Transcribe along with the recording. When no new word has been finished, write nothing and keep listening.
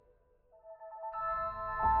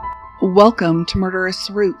Welcome to Murderous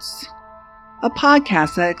Roots, a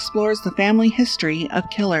podcast that explores the family history of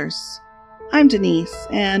killers. I'm Denise,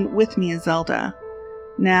 and with me is Zelda.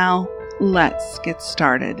 Now, let's get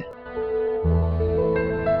started.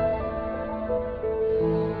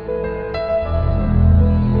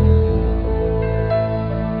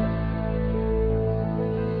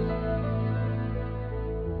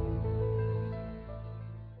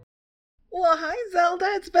 Well, hi Zelda,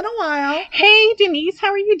 it's been a while. Hey Denise, how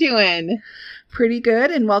are you doing? Pretty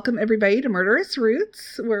good, and welcome everybody to Murderous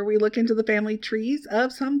Roots, where we look into the family trees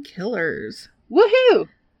of some killers. Woohoo!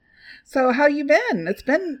 So how you been? It's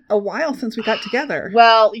been a while since we got together.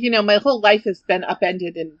 Well, my whole life has been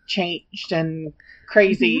upended and changed and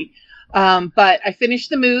crazy. But I finished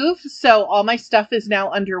the move, so all my stuff is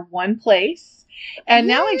now under one place. And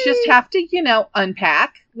Yay! Now I just have to,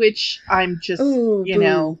 unpack, which I'm just,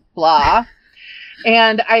 boo. blah.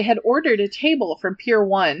 And I had ordered a table from Pier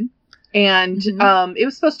 1, and it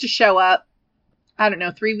was supposed to show up,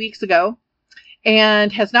 3 weeks ago,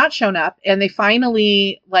 and has not shown up. And they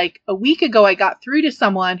finally, like a week ago, I got through to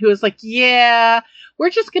someone who was like, yeah, we're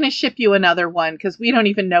just going to ship you another one because we don't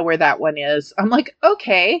even know where that one is. I'm like,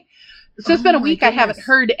 okay. So it's been a week. Goodness. I haven't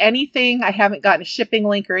heard anything. I haven't gotten a shipping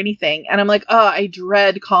link or anything. And I'm like, oh, I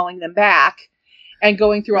dread calling them back and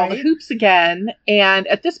going through all the hoops again. And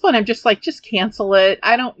at this point, I'm just like, just cancel it.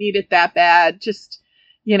 I don't need it that bad. Just,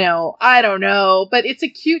 I don't know. But it's a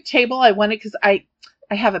cute table. I wanted because I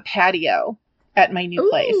have a patio at my new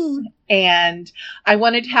place. And I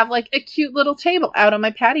wanted to have like a cute little table out on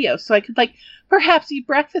my patio so I could like perhaps eat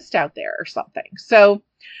breakfast out there or something. So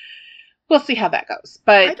we'll see how that goes.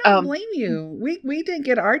 But I don't blame you. We didn't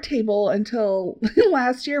get our table until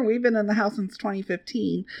last year. We've been in the house since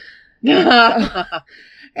 2015.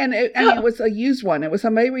 And it was a used one. It was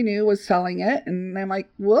somebody we knew was selling it, and I'm like,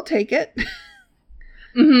 we'll take it.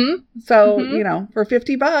 So for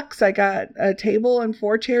 $50 I got a table and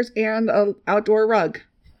 4 chairs and an outdoor rug.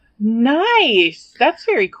 Nice. That's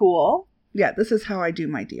very cool. Yeah, this is how I do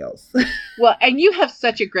my deals. Well, and you have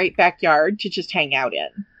such a great backyard to just hang out in.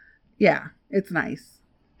 Yeah, it's nice.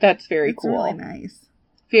 That's very cool. It's really nice.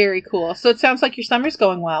 Very cool. So it sounds like your summer's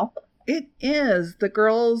going well. It is. The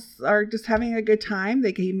girls are just having a good time.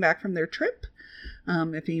 They came back from their trip.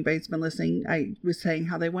 If anybody's been listening, I was saying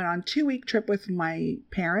how they went on a 2-week trip with my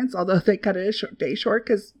parents, although they cut it a day short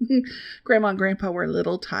because Grandma and Grandpa were a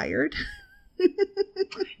little tired.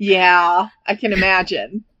 Yeah, I can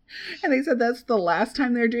imagine. And they said that's the last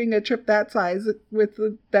time they're doing a trip that size with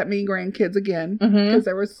that many grandkids again, because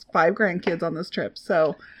there was 5 grandkids on this trip.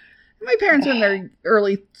 So my parents are in their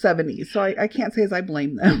early 70s, so I can't say as I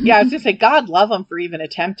blame them. Yeah, I was going to say, God love them for even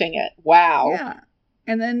attempting it. Wow. Yeah.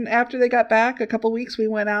 And then after they got back, a couple weeks, we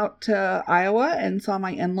went out to Iowa and saw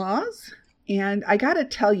my in-laws. And I got to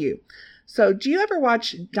tell you, so do you ever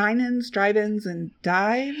watch Dine-Ins, Drive-Ins, and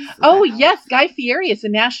Dives? Oh, yes. Guy Fieri is a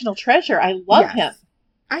national treasure. I love him.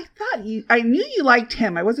 I knew you liked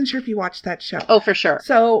him. I wasn't sure if you watched that show. Oh, for sure.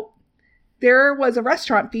 So there was a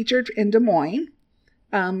restaurant featured in Des Moines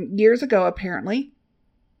years ago, apparently.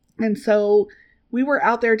 And so we were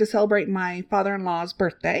out there to celebrate my father-in-law's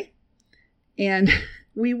birthday. And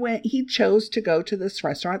he chose to go to this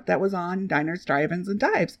restaurant that was on Diners, Drive-Ins, and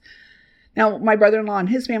Dives. Now, my brother-in-law and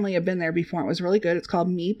his family have been there before. It was really good. It's called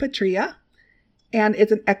Mi Patria. And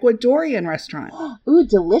it's an Ecuadorian restaurant. Ooh,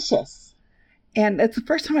 delicious. And it's the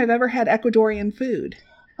first time I've ever had Ecuadorian food.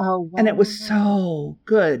 Oh, wow. And it was so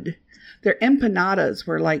good. Their empanadas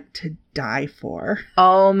were like to die for.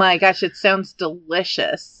 Oh my gosh, it sounds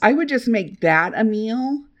delicious. I would just make that a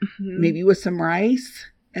meal, maybe with some rice,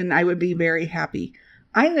 and I would be very happy.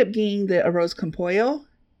 I ended up getting the arroz con pollo.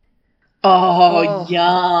 Oh,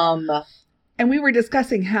 yum. And we were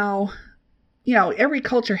discussing how, every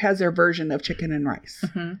culture has their version of chicken and rice.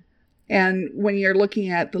 And when you're looking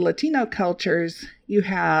at the Latino cultures,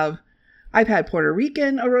 I've had Puerto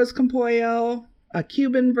Rican arroz con pollo, a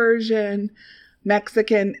Cuban version,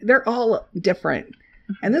 Mexican. They're all different.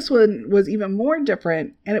 And this one was even more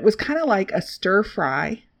different. And it was kind of like a stir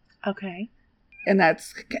fry. Okay.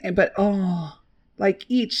 Like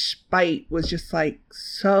each bite was just like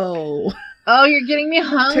so. Oh, you're getting me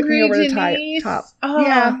hungry, took me over Denise. the top. Oh.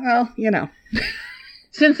 Yeah, well,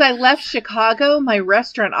 Since I left Chicago, my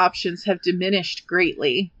restaurant options have diminished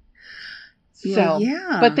greatly. So,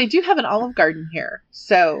 yeah. But they do have an Olive Garden here.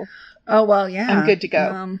 So, oh, well, yeah. I'm good to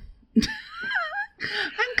go.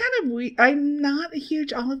 I'm not a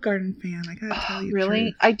huge Olive Garden fan. I gotta tell you. Really?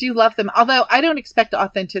 The truth. I do love them. Although I don't expect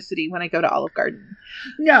authenticity when I go to Olive Garden.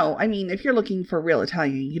 No, I mean, if you're looking for real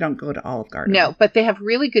Italian, you don't go to Olive Garden. No, but they have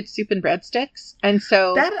really good soup and breadsticks. And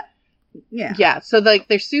so Yeah. Yeah. So like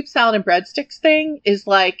their soup, salad, and breadsticks thing is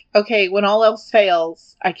like, okay, when all else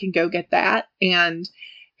fails, I can go get that. And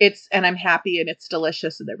I'm happy and it's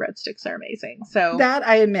delicious and their breadsticks are amazing. So that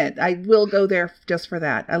I admit, I will go there just for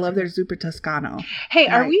that. I love their Zuppa Toscano. Hey,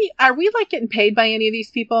 are we like getting paid by any of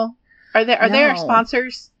these people? Are they our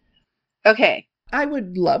sponsors? Okay. I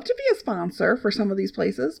would love to be a sponsor for some of these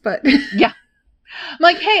places, but yeah. I'm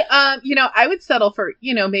like, hey, I would settle for,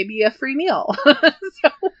 maybe a free meal.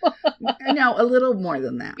 No, a little more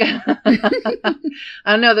than that.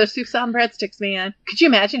 I don't know, those soup, salad, and breadsticks, man. Could you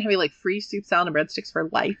imagine having like free soup, salad, and breadsticks for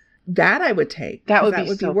life? That I would take. That would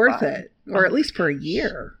be worth fun. it, or at least for a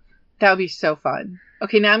year. That would be so fun.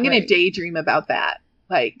 Okay, now I'm going to daydream about that.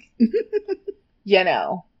 Like,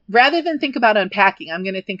 rather than think about unpacking, I'm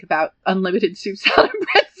going to think about unlimited soup, salad, and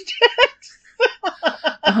breadsticks.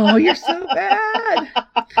 Oh, you're so bad.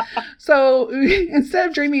 So instead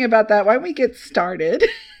of dreaming about that, why don't we get started?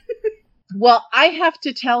 Well, I have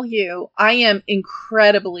to tell you, I am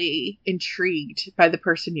incredibly intrigued by the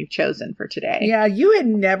person you've chosen for today. Yeah, you had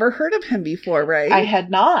never heard of him before, right? I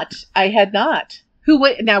had not.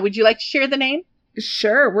 Would you like to share the name?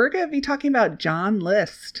 Sure. We're going to be talking about John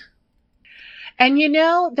List. And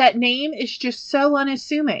that name is just so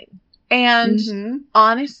unassuming. And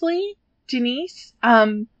honestly, Denise,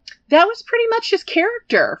 that was pretty much his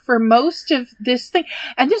character for most of this thing.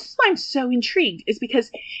 And this is why I'm so intrigued, is because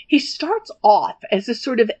he starts off as this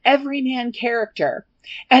sort of everyman character.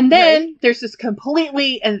 And then there's this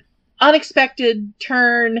completely and unexpected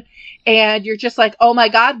turn. And you're just like, oh my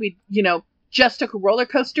God, we, just took a roller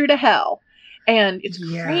coaster to hell. And it's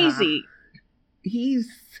crazy.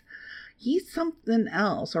 He's something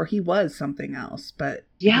else, or he was something else, but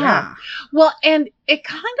yeah. Well, and it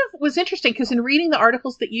kind of was interesting because in reading the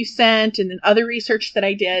articles that you sent and in other research that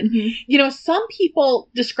I did, some people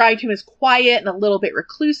described him as quiet and a little bit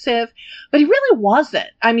reclusive, but he really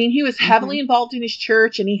wasn't. I mean, he was heavily involved in his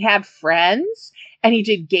church and he had friends and he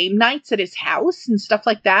did game nights at his house and stuff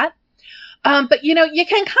like that. But you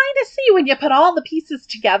can kind of see when you put all the pieces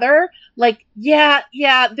together, like,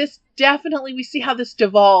 this definitely, we see how this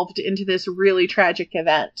devolved into this really tragic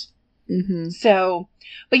event. So,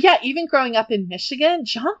 but yeah, even growing up in Michigan,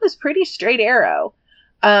 John was pretty straight arrow.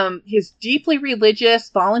 He's deeply religious,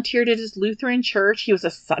 volunteered at his Lutheran church. He was a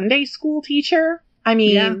Sunday school teacher. I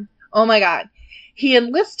mean, oh my God. He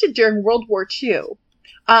enlisted during World War II.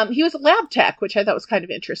 He was a lab tech, which I thought was kind of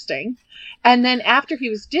interesting. And then after he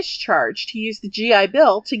was discharged, he used the GI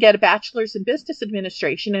Bill to get a bachelor's in business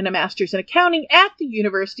administration and a master's in accounting at the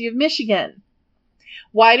University of Michigan.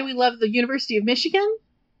 Why do we love the University of Michigan?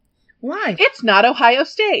 Why? It's not Ohio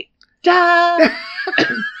State. Duh!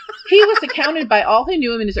 He was accounted by all who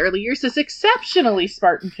knew him in his early years as exceptionally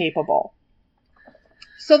smart and capable.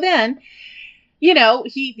 So then,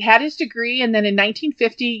 he had his degree, and then in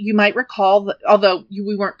 1950, you might recall, that, although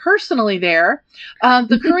we weren't personally there,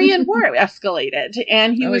 the Korean War escalated,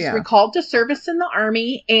 and he was recalled to service in the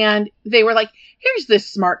Army, and they were like, here's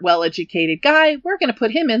this smart, well-educated guy, we're going to put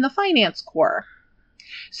him in the Finance Corps.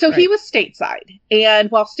 So he was stateside, and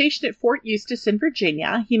while stationed at Fort Eustis in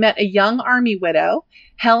Virginia, he met a young Army widow,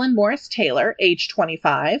 Helen Morris Taylor, age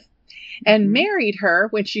 25, and married her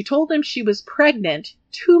when she told him she was pregnant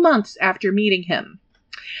 2 months after meeting him.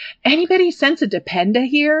 Anybody sense a dependa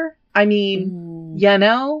here? I mean,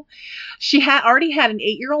 she had already had an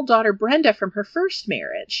 8-year-old daughter, Brenda, from her first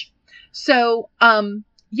marriage. So,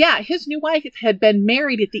 his new wife had been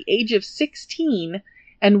married at the age of 16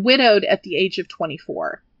 and widowed at the age of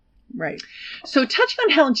 24. Right. So touching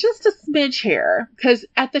on Helen just a smidge here, because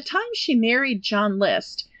at the time she married John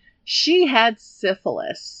List, she had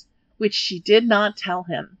syphilis, which she did not tell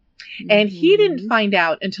him. And he didn't find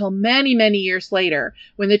out until many, many years later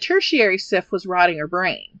when the tertiary syph was rotting her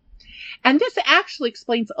brain. And this actually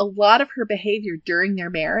explains a lot of her behavior during their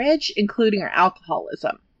marriage, including her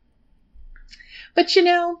alcoholism. But in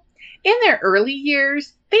their early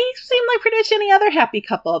years, they seemed like pretty much any other happy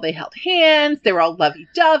couple. They held hands. They were all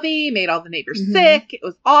lovey-dovey, made all the neighbors sick. It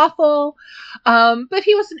was awful. But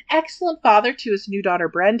he was an excellent father to his new daughter,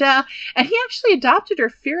 Brenda, and he actually adopted her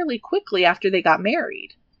fairly quickly after they got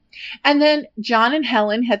married. And then John and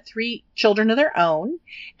Helen had 3 children of their own,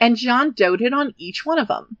 and John doted on each one of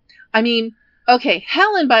them. I mean, okay,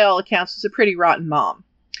 Helen, by all accounts, was a pretty rotten mom.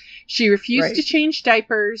 She refused to change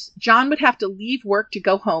diapers. John would have to leave work to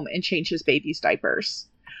go home and change his baby's diapers.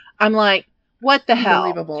 I'm like, what the hell?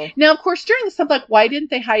 Unbelievable. Now, of course, during this, I'm like, why didn't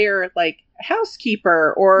they hire like a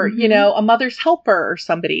housekeeper or, a mother's helper or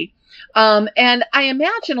somebody? And I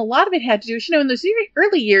imagine a lot of it had to do with, in those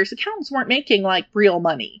early years, accountants weren't making like real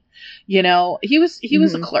money. He was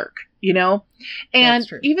a clerk. you know? And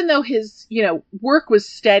even though his, work was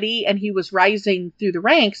steady and he was rising through the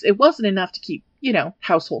ranks, it wasn't enough to keep,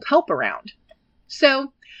 household help around.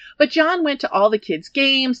 So, but John went to all the kids'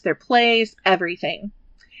 games, their plays, everything.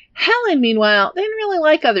 Helen, meanwhile, didn't really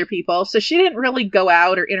like other people, so she didn't really go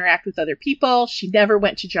out or interact with other people. She never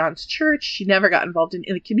went to John's church. She never got involved in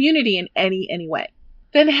the community in any way.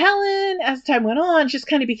 Then Helen, as time went on, just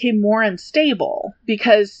kind of became more unstable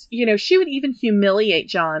because, she would even humiliate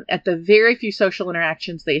John at the very few social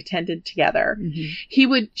interactions they attended together.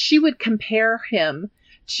 Mm-hmm. She would compare him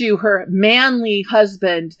to her manly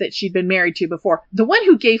husband that she'd been married to before, the one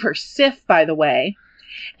who gave her Sif, by the way.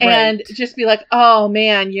 And just be like, oh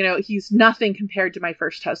man, he's nothing compared to my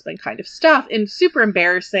first husband kind of stuff. And super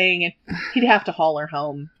embarrassing. And he'd have to haul her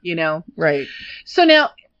home, Right. So now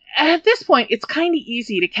at this point, it's kind of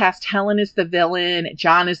easy to cast Helen as the villain,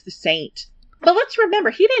 John as the saint. But let's remember,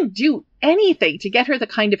 he didn't do anything to get her the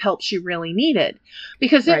kind of help she really needed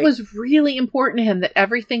because it was really important to him that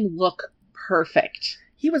everything look perfect.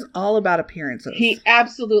 He was all about appearances. He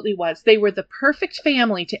absolutely was. They were the perfect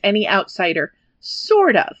family to any outsider.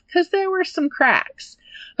 Sort of, because there were some cracks.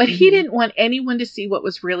 But he didn't want anyone to see what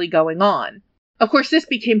was really going on. Of course, this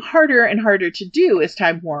became harder and harder to do as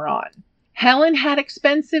time wore on. Helen had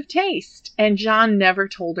expensive taste, and John never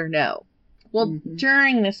told her no. Well,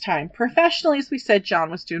 during this time, professionally, as we said, John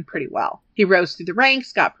was doing pretty well. He rose through the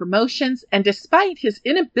ranks, got promotions, and despite his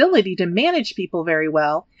inability to manage people very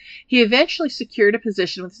well, he eventually secured a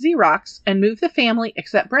position with Xerox and moved the family,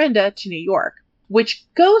 except Brenda, to New York. Which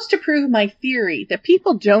goes to prove my theory that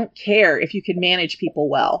people don't care if you can manage people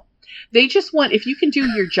well. They just want, if you can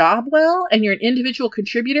do your job well and you're an individual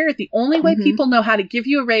contributor, the only way people know how to give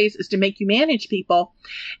you a raise is to make you manage people.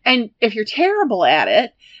 And if you're terrible at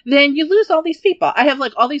it, then you lose all these people. I have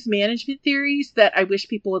all these management theories that I wish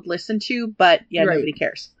people would listen to, but nobody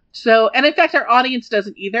cares. So, and in fact, our audience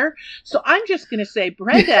doesn't either. So I'm just going to say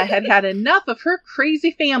Brenda had enough of her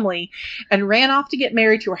crazy family and ran off to get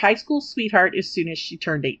married to her high school sweetheart as soon as she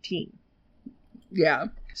turned 18. Yeah.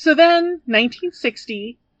 So then,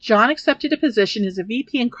 1960, John accepted a position as a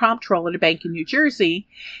VP and comptroller at a bank in New Jersey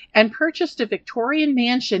and purchased a Victorian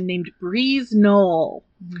mansion named Breeze Knoll.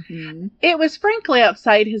 Mm-hmm. It was frankly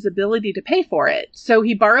outside his ability to pay for it, so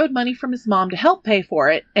he borrowed money from his mom to help pay for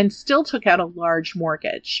it and still took out a large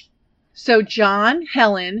mortgage. So John,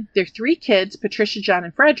 Helen, their 3 kids, Patricia, John,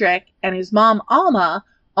 and Frederick, and his mom, Alma,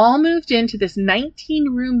 all moved into this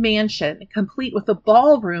 19-room mansion, complete with a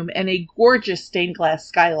ballroom and a gorgeous stained glass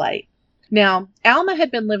skylight. Now, Alma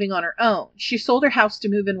had been living on her own. She sold her house to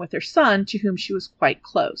move in with her son, to whom she was quite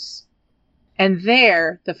close. And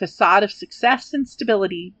there, the facade of success and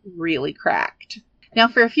stability really cracked. Now,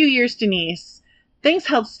 for a few years, Denise, things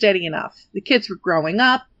held steady enough. The kids were growing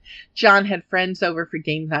up. John had friends over for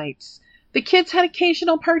game nights. The kids had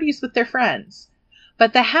occasional parties with their friends.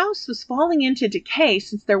 But the house was falling into decay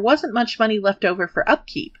since there wasn't much money left over for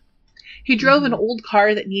upkeep. He drove an old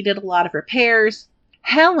car that needed a lot of repairs.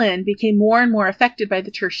 Helen became more and more affected by the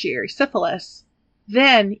tertiary syphilis.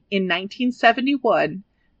 Then, in 1971,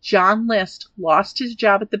 John List lost his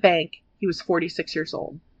job at the bank. He was 46 years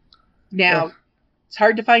old. Now, it's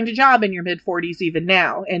hard to find a job in your mid-40s even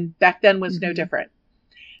now, and back then was no different.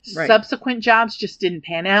 Right. Subsequent jobs just didn't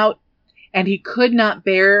pan out, and he could not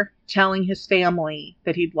bear telling his family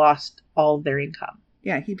that he'd lost all of their income.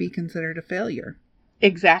 Yeah, he'd be considered a failure.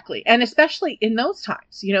 Exactly. And especially in those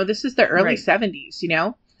times, this is the early 70s,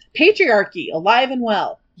 patriarchy alive and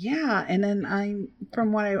well. Yeah. And then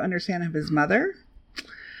from what I understand of his mother,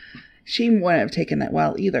 she wouldn't have taken it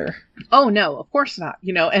well either. Oh, no, of course not.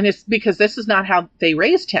 And it's because this is not how they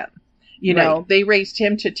raised him. They raised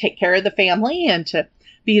him to take care of the family and to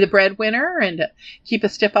be the breadwinner and to keep a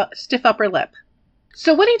stiff upper lip.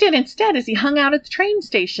 So what he did instead is he hung out at the train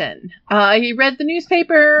station. He read the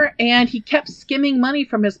newspaper, and he kept skimming money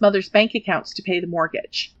from his mother's bank accounts to pay the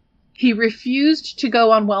mortgage. He refused to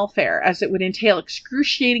go on welfare, as it would entail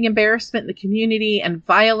excruciating embarrassment in the community and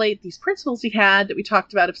violate these principles he had that we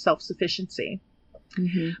talked about of self-sufficiency.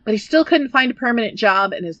 But he still couldn't find a permanent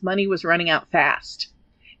job, and his money was running out fast.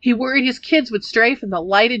 He worried his kids would stray from the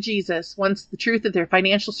light of Jesus once the truth of their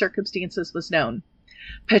financial circumstances was known.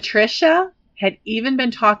 Patricia had even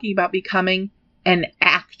been talking about becoming an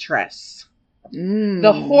actress.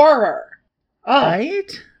 The horror. Oh.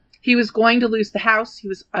 Right? He was going to lose the house. He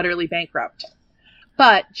was utterly bankrupt.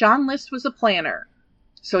 But John List was a planner,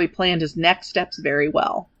 so he planned his next steps very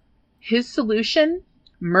well. His solution?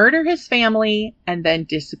 Murder his family and then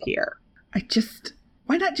disappear.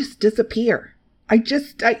 Why not just disappear?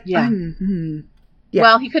 Yeah.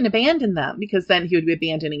 Well, he couldn't abandon them because then he would be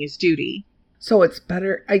abandoning his duty. So it's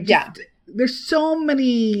better. There's so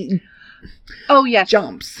many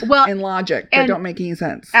jumps in logic that don't make any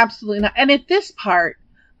sense. Absolutely not. And at this part,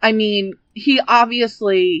 I mean, he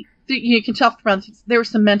obviously, you can tell from there were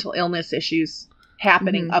some mental illness issues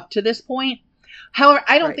happening up to this point. However,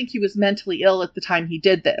 I don't think he was mentally ill at the time he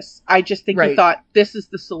did this. I just think he thought this is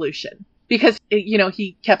the solution. Because,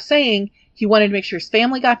 he kept saying he wanted to make sure his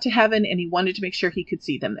family got to heaven and he wanted to make sure he could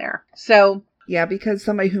see them there. So... Yeah, because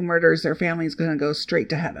somebody who murders their family is going to go straight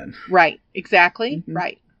to heaven. Right. Exactly. Mm-hmm.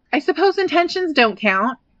 Right. I suppose intentions don't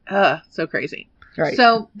count. So crazy. Right.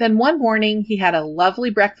 So then one morning he had a lovely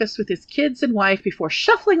breakfast with his kids and wife before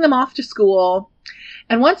shuffling them off to school.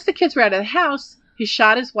 And once the kids were out of the house, he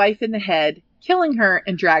shot his wife in the head, killing her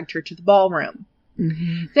and dragged her to the ballroom.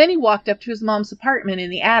 Mm-hmm. Then he walked up to his mom's apartment in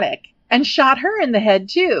the attic and shot her in the head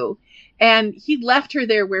too. And he left her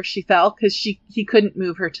there where she fell because he couldn't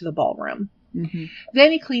move her to the ballroom. Mm-hmm.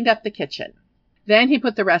 Then he cleaned up the kitchen. Then he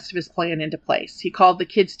put the rest of his plan into place. He called the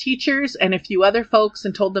kids' teachers and a few other folks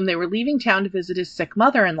and told them they were leaving town to visit his sick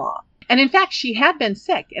mother-in-law. And in fact, she had been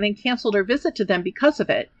sick and had canceled her visit to them because of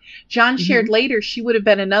it. John shared later she would have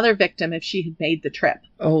been another victim if she had made the trip.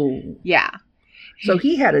 Oh. Yeah. So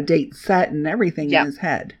he had a date set and everything in his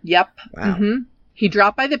head. Yep. Wow. Mm-hmm. He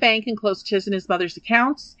dropped by the bank and closed his and his mother's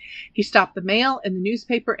accounts. He stopped the mail and the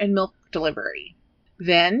newspaper and milk delivery.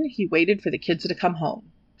 Then he waited for the kids to come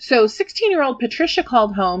home. So 16-year-old Patricia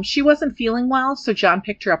called home. She wasn't feeling well, so John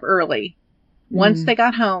picked her up early. Once they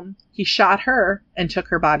got home, he shot her and took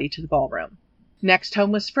her body to the ballroom. Next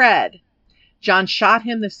home was Fred. John shot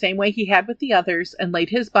him the same way he had with the others and laid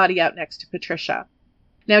his body out next to Patricia.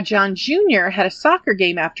 Now, John Jr. had a soccer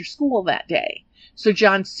game after school that day. So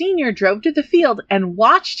John Sr. drove to the field and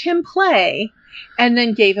watched him play and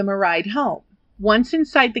then gave him a ride home. Once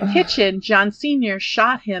inside the kitchen, John Sr.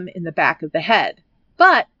 shot him in the back of the head.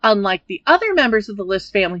 But unlike the other members of the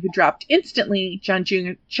List family who dropped instantly, John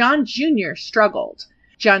Jr. struggled.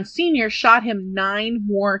 John Sr. shot him 9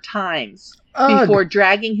 more times before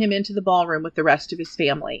dragging him into the ballroom with the rest of his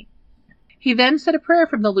family. He then said a prayer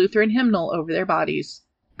from the Lutheran hymnal over their bodies.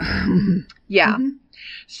 Yeah. Mm-hmm.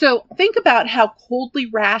 So think about how coldly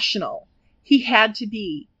rational he had to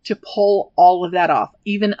be to pull all of that off,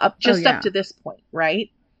 even up to this point, right?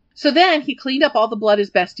 So then he cleaned up all the blood as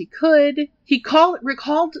best he could. He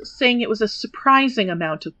recalled saying it was a surprising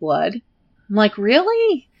amount of blood. I'm like,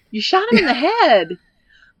 really? You shot him in the head.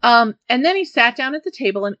 And then he sat down at the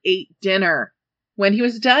table and ate dinner. When he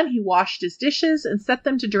was done, he washed his dishes and set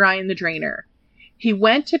them to dry in the drainer. He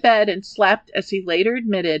went to bed and slept, as he later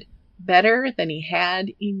admitted, better than he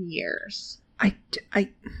had in years.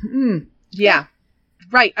 Yeah.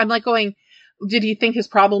 Right. I'm like going, did he think his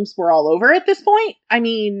problems were all over at this point? I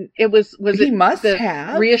mean, he must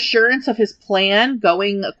have reassurance of his plan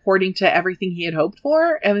going according to everything he had hoped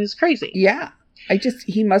for. And it was crazy. Yeah.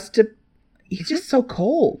 He's just so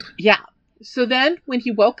cold. Yeah. So then when he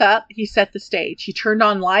woke up, he set the stage. He turned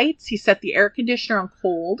on lights, he set the air conditioner on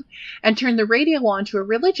cold, and turned the radio on to a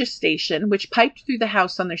religious station, which piped through the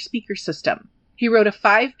house on their speaker system. He wrote a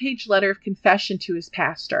 5-page letter of confession to his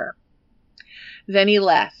pastor. Then he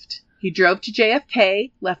left. He drove to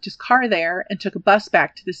JFK, left his car there, and took a bus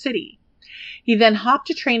back to the city. He then hopped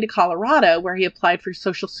a train to Colorado, where he applied for a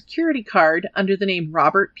Social Security card under the name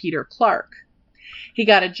Robert Peter Clark. He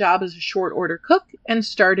got a job as a short order cook and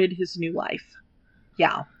started his new life.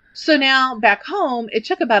 Yeah. So now, back home, it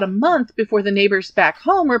took about a month before the neighbors back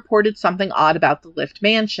home reported something odd about the Lift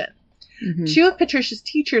mansion. Mm-hmm. 2 of Patricia's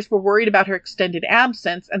teachers were worried about her extended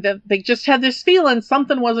absence, and that they just had this feeling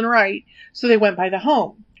something wasn't right, so they went by the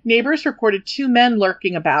home. Neighbors reported 2 men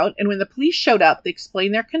lurking about, and when the police showed up, they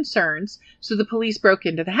explained their concerns, so the police broke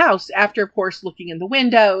into the house, after, of course, looking in the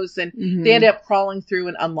windows, and they ended up crawling through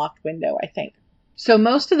an unlocked window, I think. So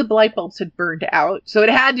most of the light bulbs had burned out, so it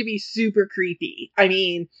had to be super creepy. I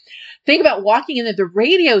mean, think about walking in there, the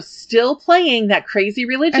radio's still playing that crazy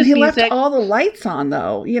religious music. And he left all the lights on,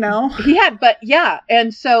 though, you know? He had, but yeah.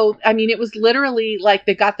 And so, I mean, it was literally like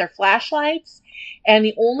they got their flashlights, and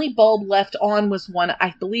the only bulb left on was one,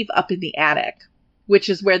 I believe, up in the attic, which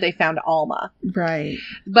is where they found Alma. Right.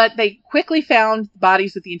 But they quickly found the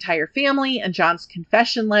bodies of the entire family and John's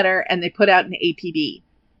confession letter, and they put out an APB.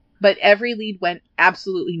 But every lead went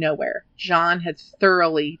absolutely nowhere. John had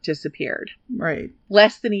thoroughly disappeared. Right.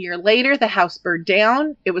 Less than a year later, the house burned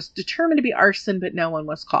down. It was determined to be arson, but no one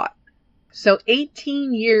was caught. So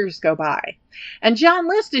 18 years go by. And John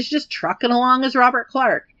List is just trucking along as Robert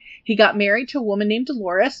Clark. He got married to a woman named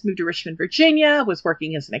Dolores, moved to Richmond, Virginia, was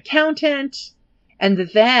working as an accountant. And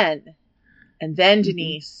then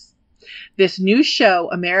Denise. this new show,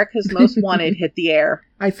 America's Most Wanted, hit the air.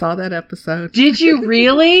 I saw that episode. Did you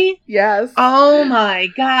really? Yes. Oh my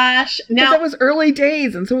gosh. Now, it was early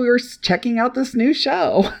days, and so we were checking out this new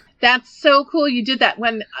show. That's so cool you did that.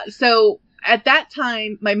 So at that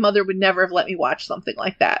time, my mother would never have let me watch something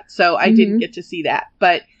like that. So I didn't get to see that.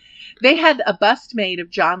 But they had a bust made of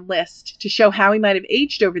John List to show how he might have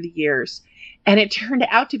aged over the years. And it turned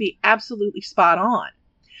out to be absolutely spot on.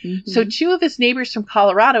 So 2 of his neighbors from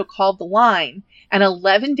Colorado called the line, and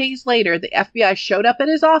 11 days later, the FBI showed up at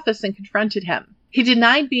his office and confronted him. He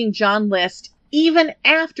denied being John List even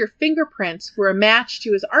after fingerprints were a match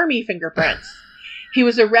to his Army fingerprints. He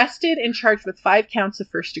was arrested and charged with 5 counts of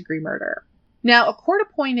first-degree murder. Now, a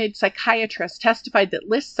court-appointed psychiatrist testified that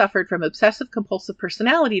List suffered from obsessive-compulsive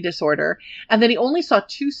personality disorder, and that he only saw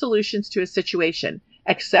 2 solutions to his situation: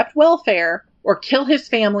 accept welfare or kill his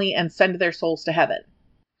family and send their souls to heaven.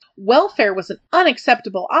 Welfare was an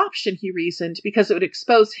unacceptable option, he reasoned, because it would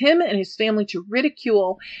expose him and his family to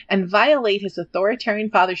ridicule and violate his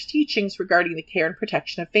authoritarian father's teachings regarding the care and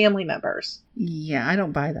protection of family members. Yeah, I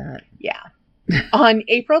don't buy that. Yeah. On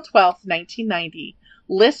April 12th, 1990,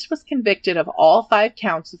 List was convicted of all 5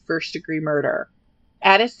 counts of first-degree murder.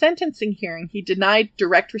 At his sentencing hearing, he denied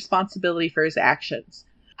direct responsibility for his actions.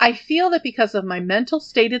 I feel that because of my mental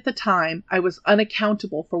state at the time, I was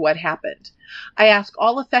unaccountable for what happened. I ask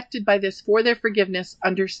all affected by this for their forgiveness,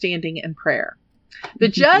 understanding, and prayer. The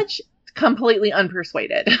judge, completely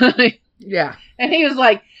unpersuaded. Yeah. And he was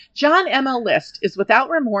like, John M.L. List is without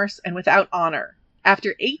remorse and without honor.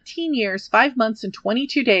 After 18 years, 5 months, and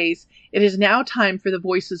 22 days, it is now time for the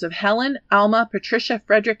voices of Helen, Alma, Patricia,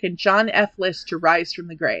 Frederick, and John F. List to rise from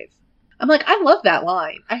the grave. I'm like, I love that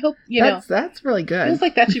line. I hope, That's really good. Feels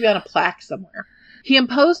like that should be on a plaque somewhere. He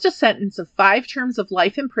imposed a sentence of 5 terms of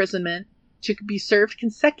life imprisonment to be served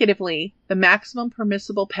consecutively, the maximum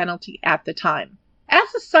permissible penalty at the time.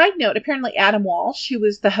 As a side note, apparently Adam Walsh, who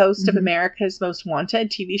was the host of America's Most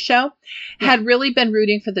Wanted TV show, had really been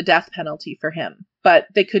rooting for the death penalty for him, but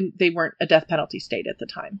they weren't a death penalty state at the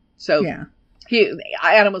time. So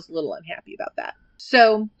Adam was a little unhappy about that.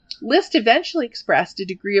 So List eventually expressed a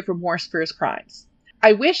degree of remorse for his crimes.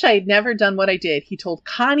 I wish I had never done what I did, he told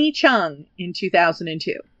Connie Chung in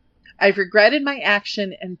 2002. I've regretted my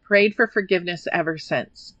action and prayed for forgiveness ever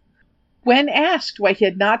since. When asked why he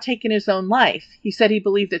had not taken his own life, he said he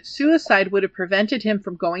believed that suicide would have prevented him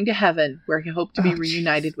from going to heaven, where he hoped to be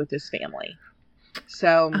reunited with his family.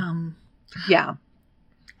 So, yeah.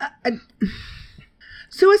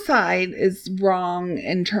 Suicide is wrong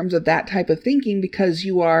in terms of that type of thinking because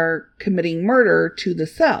you are committing murder to the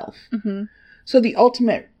self. So the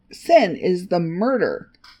ultimate sin is the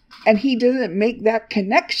murder. And he doesn't make that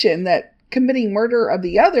connection that committing murder of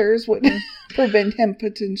the others would prevent him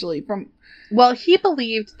potentially from... Well, he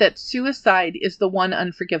believed that suicide is the one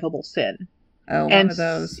unforgivable sin. Oh, one of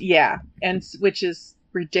those. Yeah, and which is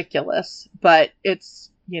ridiculous, but it's,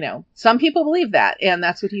 some people believe that, and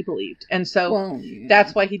that's what he believed. And so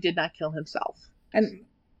that's why he did not kill himself. And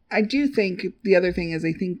I do think the other thing is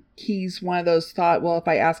I think he's one of those thought, well, if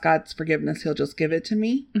I ask God's forgiveness, he'll just give it to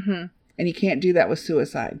me. And you can't do that with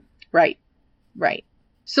suicide. Right.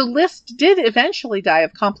 So List did eventually die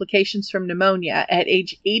of complications from pneumonia at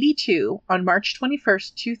age 82 on March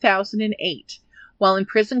 21st, 2008, while in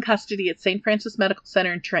prison custody at St. Francis Medical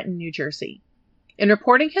Center in Trenton, New Jersey. In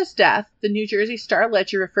reporting his death, the New Jersey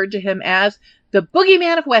Star-Ledger referred to him as the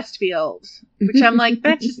Boogeyman of Westfield, which I'm like,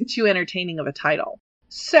 that's just too entertaining of a title.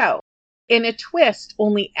 So, in a twist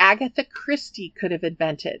only Agatha Christie could have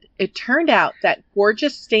invented, it turned out that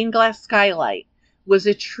gorgeous stained glass skylight was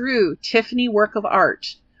a true Tiffany work of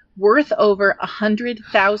art worth over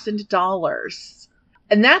 $100,000.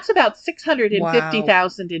 And that's about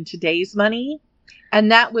 $650,000 in today's money.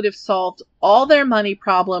 And that would have solved all their money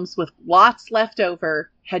problems with lots left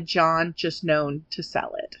over had John just known to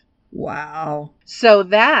sell it. Wow. So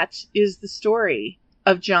that is the story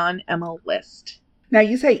of John M.L. List. Now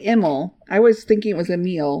you say Emil. I was thinking it was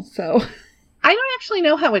Emil, so... I don't actually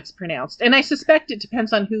know how it's pronounced, and I suspect it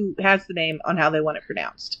depends on who has the name on how they want it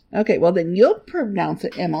pronounced. Okay, well then you'll pronounce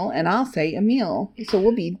it Emil, and I'll say Emil, so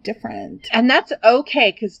we'll be different. And that's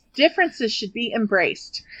okay, because differences should be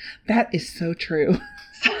embraced. That is so true.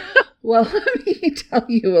 Well, let me tell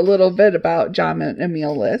you a little bit about John and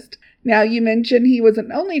Emil List. Now, you mentioned he was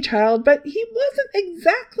an only child, but he wasn't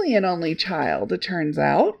exactly an only child, it turns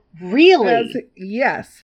out. Really?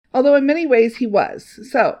 Yes. Although in many ways he was.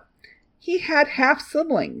 So... he had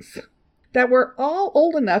half-siblings that were all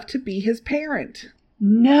old enough to be his parent.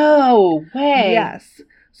 No way. Yes.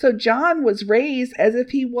 So John was raised as if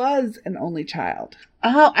he was an only child.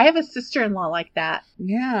 Oh, I have a sister-in-law like that.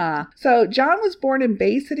 Yeah. So John was born in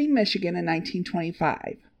Bay City, Michigan in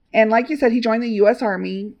 1925. And like you said, he joined the U.S.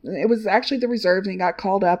 Army. It was actually the reserves and he got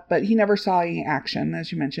called up, but he never saw any action,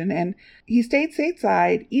 as you mentioned. And he stayed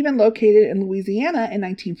stateside, even located in Louisiana in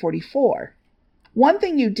 1944. One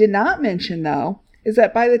thing you did not mention, though, is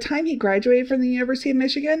that by the time he graduated from the University of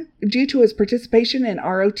Michigan, due to his participation in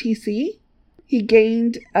ROTC, he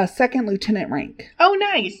gained a second lieutenant rank. Oh,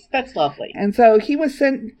 nice. That's lovely. And so he was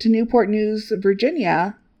sent to Newport News,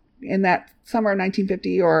 Virginia in that summer of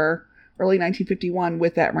 1950 or early 1951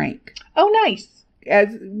 with that rank. Oh, nice.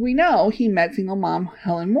 As we know, he met single mom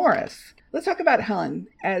Helen Morris. Let's talk about Helen.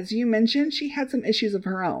 As you mentioned, she had some issues of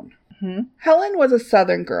her own. Mm-hmm. Helen was a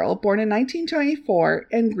Southern girl born in 1924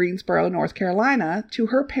 in Greensboro, North Carolina, to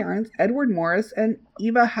her parents, Edward Morris and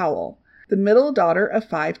Eva Howell, the middle daughter of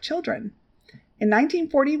 5 children. In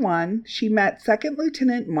 1941, she met Second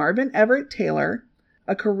Lieutenant Marvin Everett Taylor,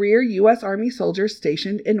 a career U.S. Army soldier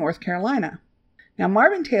stationed in North Carolina. Now,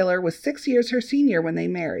 Marvin Taylor was 6 years her senior when they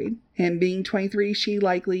married, him being 23, she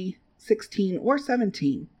likely 16 or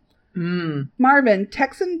 17. Marvin,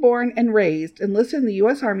 Texan-born and raised, enlisted in the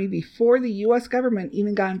U.S. Army before the U.S. government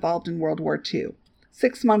even got involved in World War II,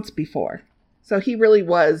 6 months before. So he really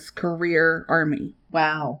was career Army.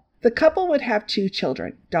 Wow. The couple would have 2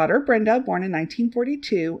 children, daughter Brenda, born in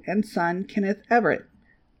 1942, and son Kenneth Everett,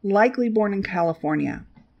 likely born in California.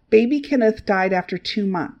 Baby Kenneth died after 2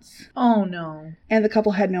 months. Oh, no. And the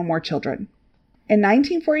couple had no more children. In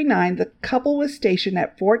 1949, the couple was stationed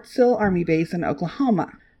at Fort Sill Army Base in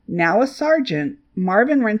Oklahoma. Now a sergeant,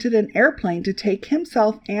 Marvin rented an airplane to take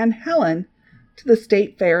himself and Helen to the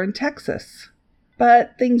state fair in Texas.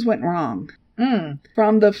 But things went wrong.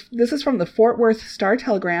 This is from the Fort Worth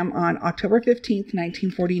Star-Telegram on October 15th,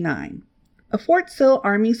 1949. A Fort Sill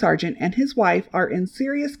Army sergeant and his wife are in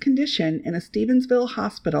serious condition in a Stevensville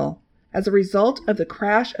hospital as a result of the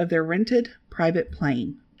crash of their rented private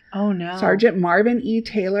plane. Oh, no. Sergeant Marvin E.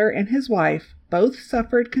 Taylor and his wife both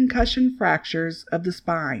suffered concussion fractures of the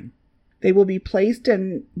spine. They will be placed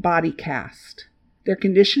in body cast. Their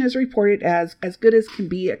condition is reported as good as can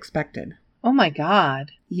be expected. Oh, my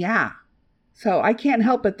God. Yeah. So I can't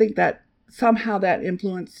help but think that somehow that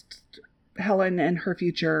influenced Helen and her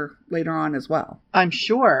future later on as well. I'm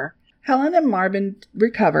sure. Helen and Marvin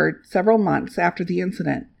recovered several months after the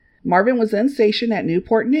incident. Marvin was then stationed at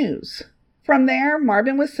Newport News. From there,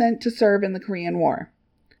 Marvin was sent to serve in the Korean War.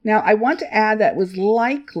 Now, I want to add that was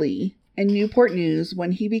likely in Newport News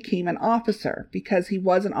when he became an officer, because he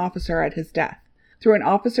was an officer at his death, through an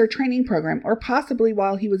officer training program, or possibly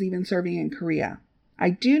while he was even serving in Korea. I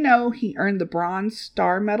do know he earned the Bronze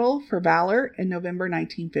Star Medal for Valor in November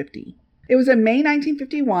 1950. It was in May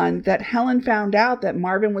 1951 that Helen found out that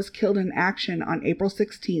Marvin was killed in action on April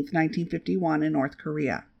 16, 1951 in North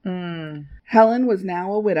Korea. Helen was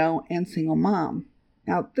now a widow and single mom.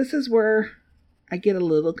 Now, this is where I get a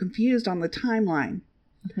little confused on the timeline,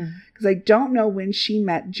 because I don't know when she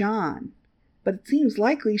met John, but it seems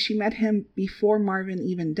likely she met him before Marvin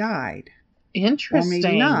even died. Interesting. Or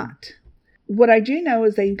maybe not. What I do know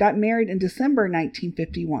is they got married in December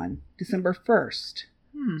 1951, December 1st.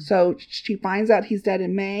 So she finds out he's dead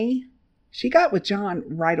in May. She got with John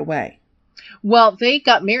right away. Well, they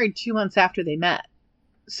got married 2 months after they met.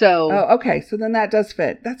 So. Oh, okay. So then that does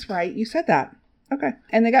fit. That's right. You said that. Okay.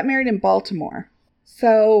 And they got married in Baltimore.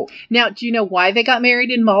 So. Now, do you know why they got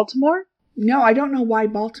married in Baltimore? No, I don't know why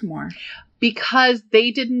Baltimore. Because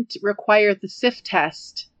they didn't require the SIF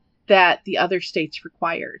test that the other states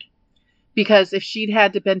required. Because if she'd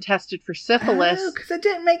had to been tested for syphilis. Oh, because it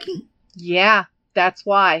didn't make it. Yeah, that's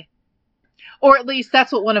why. Or at least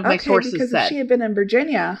that's what one of my sources because said. If she had been in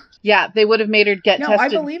Virginia. Yeah, they would have made her get tested. No, I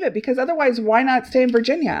believe it, because otherwise, why not stay in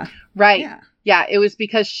Virginia? Right. Yeah, it was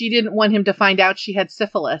because she didn't want him to find out she had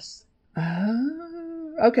syphilis.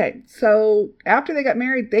 Oh, okay. So after they got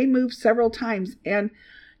married, they moved several times. And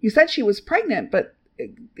you said she was pregnant, but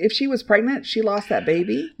if she was pregnant, she lost that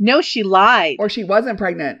baby? No, she lied. Or she wasn't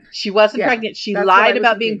pregnant. She wasn't pregnant. She lied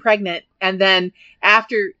about being pregnant. And then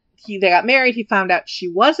after they got married, he found out she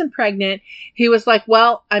wasn't pregnant. He was like,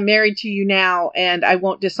 well, I'm married to you now, and I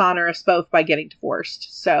won't dishonor us both by getting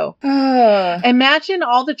divorced. So imagine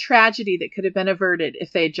all the tragedy that could have been averted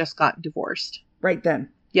if they had just gotten divorced. Right then.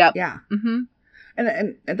 Yep. Yeah.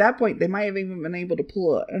 And at that point, they might have even been able to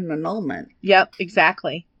pull an annulment. Yep,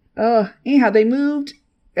 exactly. Anyhow, they moved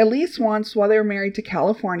at least once while they were married to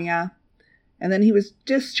California. And then he was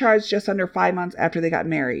discharged just under 5 months after they got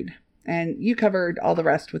married. And you covered all the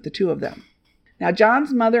rest with the two of them. Now,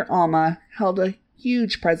 John's mother, Alma, held a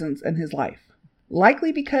huge presence in his life.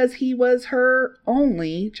 likely because he was her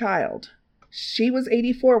only child. She was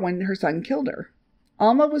 84 when her son killed her.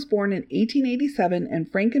 Alma was born in 1887 in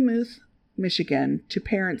Frankenmuth, Michigan, to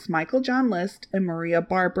parents Michael John List and Maria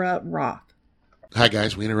Barbara Roth. Hi,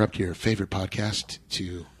 guys. We interrupt your favorite podcast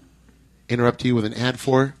to interrupt you with an ad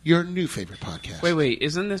for your new favorite podcast. Wait.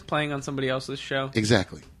 Isn't this playing on somebody else's show?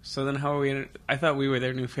 Exactly. So then how are we... I thought we were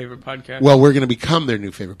their new favorite podcast. Well, we're going to become their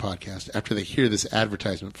new favorite podcast after they hear this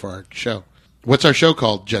advertisement for our show. What's our show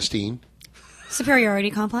called, Justine?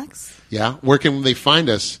 Superiority Complex. Yeah? Where can they find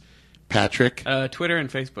us, Patrick? Twitter and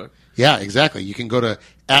Facebook. Yeah, exactly. You can go to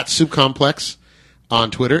 @SoupComplex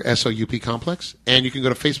on Twitter, SOUP Complex, and you can go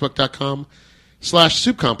to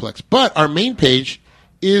Facebook.com/SoupComplex. But our main page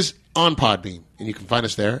is on Podbean, and you can find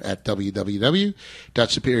us there at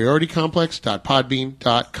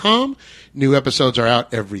www.superioritycomplex.podbean.com. New episodes are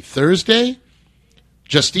out every Thursday.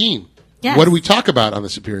 Justine, Yes. what do we talk about on the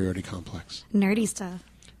Superiority Complex? Nerdy stuff.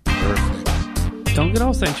 Perfect. Don't get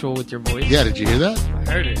all sensual with your voice. Yeah, did you hear that?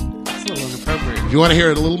 I heard it. It's a little inappropriate. If you want to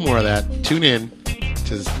hear a little more of that, tune in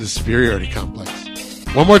to the Superiority Complex.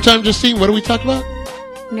 One more time, Justine, what do we talk about?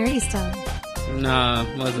 Nerdy stuff. Nah,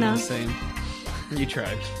 wasn't No. the same. You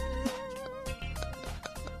tried.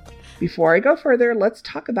 Before I go further, let's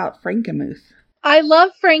talk about Frankenmuth. I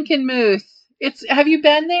love Frankenmuth. Have you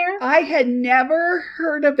been there? I had never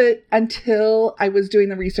heard of it until I was doing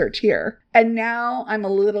the research here, and now I'm a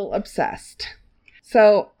little obsessed.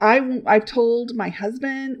 So I've told my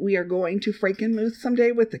husband we are going to Frankenmuth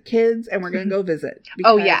someday with the kids, and we're going to go visit.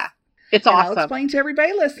 Oh, yeah. It's and awesome. I'll explain to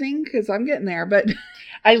everybody listening because I'm getting there, but...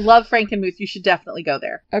 I love Frankenmuth. You should definitely go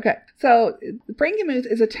there. Okay, so Frankenmuth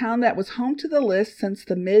is a town that was home to the List since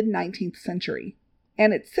the mid-19th century.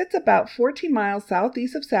 And it sits about 14 miles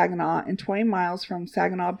southeast of Saginaw and 20 miles from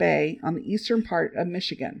Saginaw Bay on the eastern part of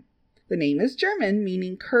Michigan. The name is German,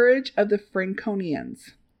 meaning courage of the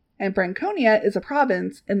Franconians. And Franconia is a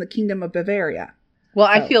province in the Kingdom of Bavaria. Well,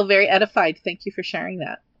 I feel very edified. Thank you for sharing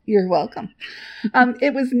that. You're welcome.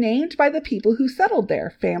 It was named by the people who settled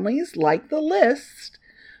there, families like the List,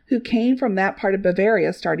 who came from that part of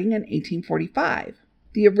Bavaria starting in 1845.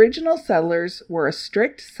 The original settlers were a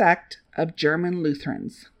strict sect of German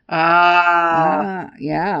Lutherans.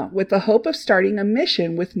 Yeah, with the hope of starting a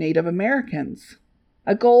mission with Native Americans.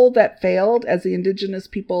 A goal that failed as the indigenous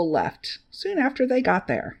people left soon after they got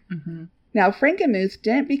there. Mm-hmm. Now, Frankenmuth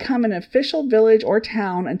didn't become an official village or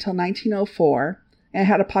town until 1904 and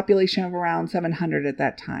had a population of around 700 at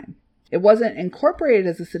that time. It wasn't incorporated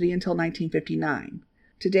as a city until 1959.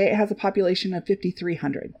 Today, it has a population of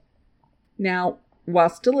 5,300. Now, while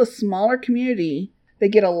still a smaller community, they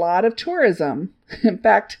get a lot of tourism. In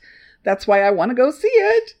fact, that's why I want to go see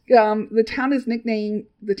it. The town's nickname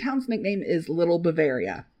is Little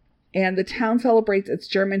Bavaria, and the town celebrates its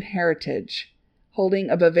German heritage,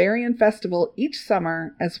 holding a Bavarian festival each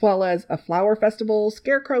summer, as well as a flower festival,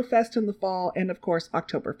 Scarecrow Fest in the fall, and of course,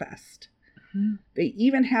 Oktoberfest. Mm-hmm. They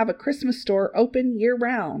even have a Christmas store open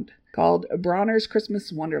year-round called Bronner's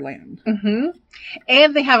Christmas Wonderland. Mm-hmm.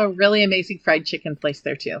 And they have a really amazing fried chicken place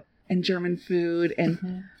there, too. And German food.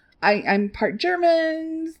 And I'm part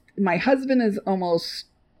German. My husband is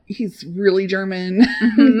he's really German.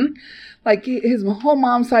 Mm-hmm. Like his whole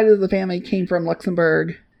mom's side of the family came from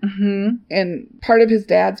Luxembourg. Mm-hmm. And part of his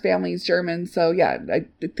dad's family is German. So yeah, I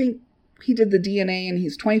think he did the DNA and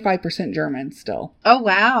he's 25% German still. Oh,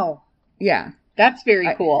 wow. Yeah. That's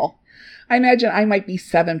very cool. I imagine I might be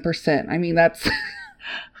 7%. I mean, that's...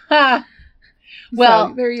 Well,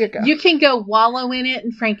 so, there you go. You can go wallow in it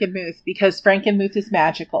in Frankenmuth because Frankenmuth is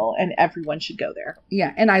magical and everyone should go there.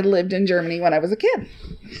 Yeah, and I lived in Germany when I was a kid.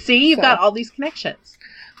 See, you've got all these connections.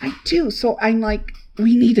 I do. So I'm like,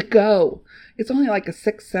 we need to go. It's only like a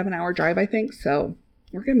 6-7 hour drive, I think. So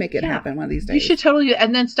we're going to make it happen one of these days. You should totally do it.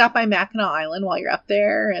 And then stop by Mackinac Island while you're up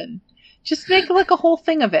there and just make like a whole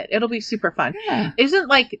thing of it. It'll be super fun. Yeah. Isn't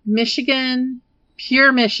like Michigan,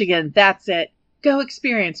 pure Michigan. That's it. Go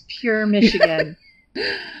experience pure Michigan.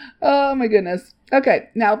 Oh my goodness. Okay,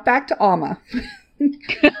 now back to Alma.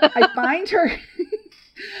 I find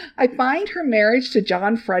her marriage to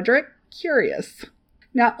John Frederick curious.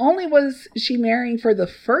 Not only was she marrying for the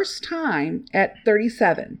first time at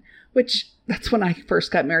 37, which that's when I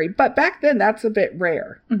first got married, but back then that's a bit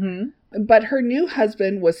rare. Mm-hmm. But her new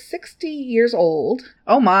husband was 60 years old.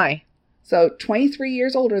 Oh my. So 23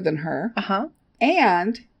 years older than her. Uh-huh.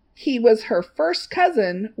 And he was her first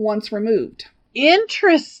cousin once removed.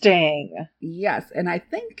 Interesting. Yes, and I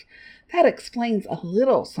think that explains a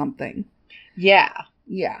little something. Yeah.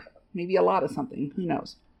 Yeah, maybe a lot of something. Who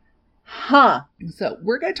knows? Huh. So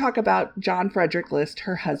we're going to talk about John Frederick List,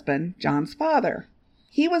 her husband, John's father.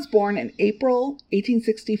 He was born in April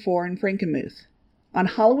 1864 in Frankenmuth. On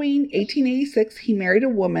Halloween 1886, he married a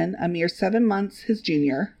woman a mere 7 months his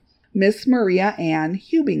junior, Miss Maria Ann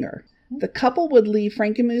Hubinger. The couple would leave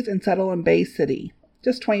Frankenmuth and settle in Bay City,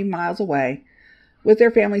 just 20 miles away, with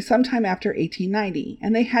their family sometime after 1890,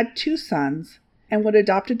 and they had 2 sons and would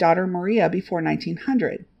adopt a daughter, Maria, before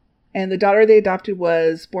 1900. And the daughter they adopted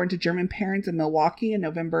was born to German parents in Milwaukee in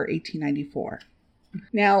November 1894.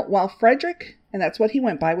 Now, while Frederick, and that's what he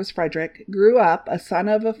went by, was Frederick, grew up a son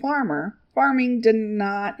of a farmer, farming did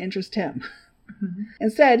not interest him. Mhm.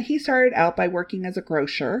 Instead, he started out by working as a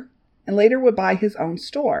grocer and later would buy his own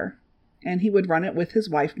store. And he would run it with his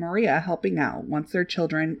wife, Maria, helping out once their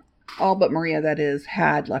children, all but Maria that is,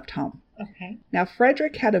 had left home. Okay. Now,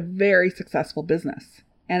 Frederick had a very successful business,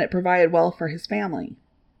 and it provided well for his family.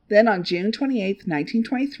 Then on June 28,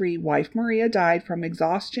 1923, wife Maria died from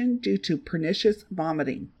exhaustion due to pernicious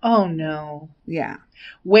vomiting. Oh, no. Yeah,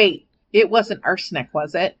 Wait, it wasn't arsenic,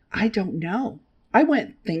 was it? I don't know. I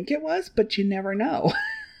wouldn't think it was, but you never know.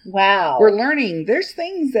 Wow. We're learning there's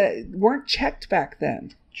things that weren't checked back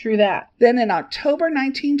then. True that. Then in October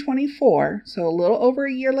 1924, so a little over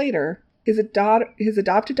a year later, his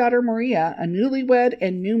adopted daughter Maria, a newlywed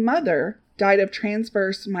and new mother, died of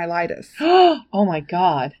transverse myelitis, Oh, my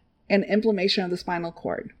God. and inflammation of the spinal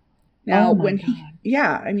cord. Now, Oh my when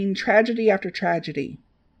God. tragedy after tragedy.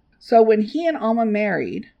 So when he and Alma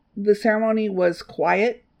married, the ceremony was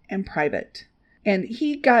quiet and private. And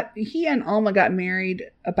he and Alma got married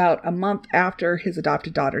about a month after his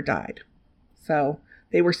adopted daughter died. So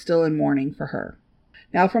they were still in mourning for her.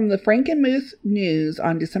 Now, from the Frankenmuth News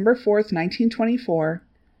on December 4th, 1924,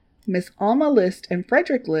 Miss Alma List and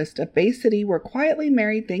Frederick List of Bay City were quietly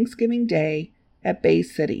married Thanksgiving Day at Bay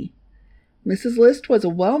City. Mrs. List was a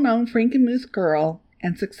well-known Frankenmuth girl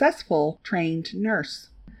and successful trained nurse.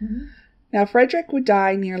 Mhm. Now, Frederick would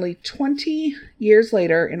die nearly 20 years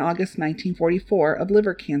later in August 1944 of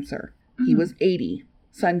liver cancer. He Mhm. was 80.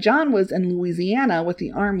 Son John was in Louisiana with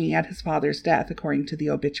the Army at his father's death, according to the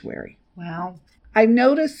obituary. Wow. I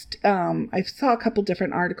noticed, I saw a couple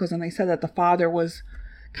different articles, and they said that the father was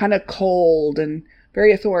kind of cold and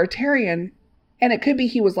very authoritarian. And it could be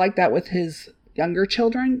he was like that with his younger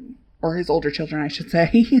children, or his older children, I should say,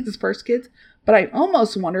 his first kids. But I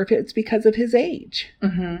almost wonder if it's because of his age.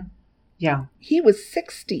 Mm-hmm. Yeah. He was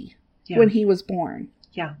 60 Yeah. when he was born.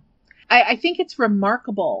 Yeah. I think it's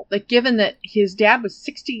remarkable that given that his dad was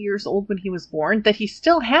 60 years old when he was born, that he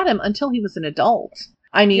still had him until he was an adult.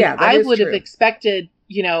 I mean, Yeah, that I is would have true. expected,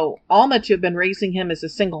 Alma to have been raising him as a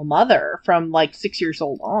single mother from like 6 years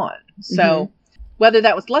old on. So whether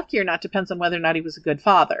that was lucky or not depends on whether or not he was a good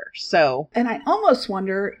father. So, And I almost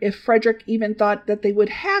wonder if Frederick even thought that they would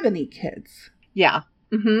have any kids. yeah.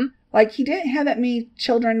 Mm-hmm. Like, he didn't have that many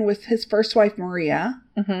children with his first wife, Maria.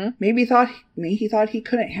 Mm-hmm. Maybe he thought he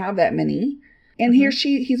couldn't have that many. And here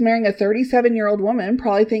he's marrying a 37-year-old woman,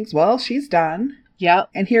 probably thinks, well, she's done. Yep.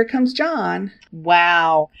 And here comes John.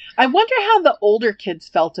 Wow. I wonder how the older kids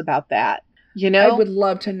felt about that. I would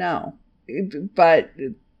love to know. But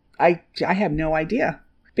I have no idea.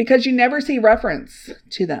 Because you never see reference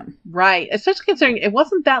to them. Right. Especially considering it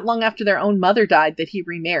wasn't that long after their own mother died that he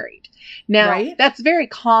remarried. Now, Right. that's very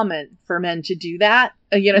common for men to do that,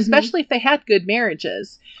 especially if they had good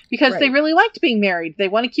marriages, because they Right. really liked being married. They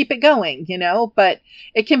want to keep it going, but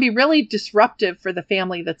it can be really disruptive for the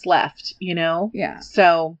family that's left, Yeah.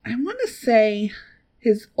 So, I want to say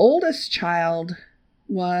his oldest child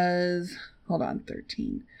was,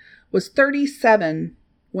 13, was 37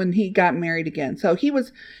 when he got married again. So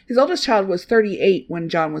his oldest child was 38 when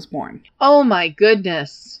John was born. oh my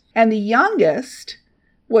goodness. And the youngest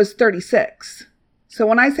was 36. So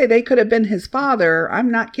when I say they could have been his father, I'm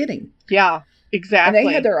not kidding. Yeah, exactly. And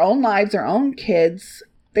they had their own lives, their own kids.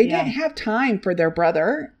 They Yeah. didn't have time for their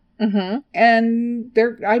brother. Mm-hmm. And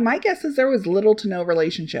my guess is there was little to no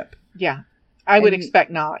relationship. Yeah. I would And-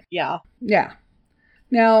 expect not. Yeah. Yeah.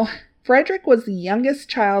 Now, Frederick was the youngest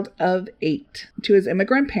child of 8 to his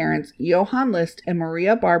immigrant parents, Johann List and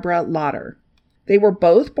Maria Barbara Lauter. They were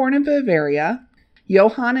both born in Bavaria,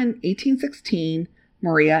 Johann in 1816,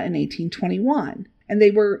 Maria in 1821, and they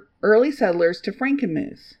were early settlers to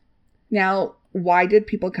Frankenmuth. Now, why did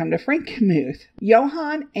people come to Frankenmuth?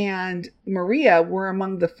 Johann and Maria were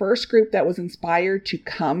among the first group that was inspired to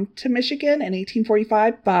come to Michigan in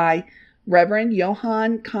 1845 by Reverend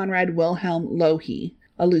Johann Conrad Wilhelm Lohe,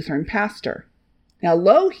 a Lutheran pastor. Now,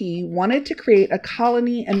 Lohe wanted to create a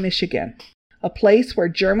colony in Michigan, a place where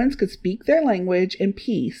Germans could speak their language in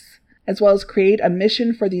peace, as well as create a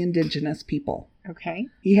mission for the indigenous people. Okay.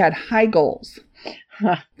 He had high goals.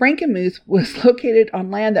 Frankenmuth was located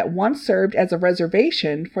on land that once served as a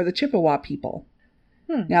reservation for the Chippewa people.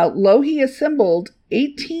 Now, Lohi assembled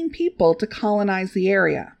 18 people to colonize the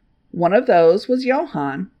area. One of those was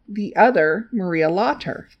Johann, the other Maria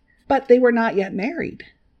Lauter, but they were not yet married.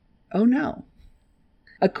 Oh no.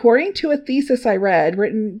 According to a thesis I read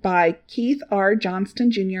written by Keith R.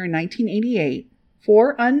 Johnston Jr. in 1988,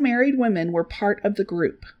 4 unmarried women were part of the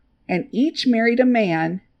group, and each married a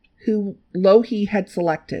man who Lohi had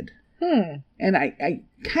selected. And I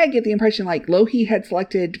kind of get the impression like Lohi had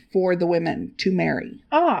selected for the women to marry.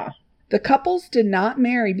 The couples did not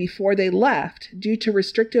marry before they left due to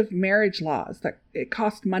restrictive marriage laws that it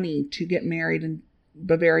cost money to get married in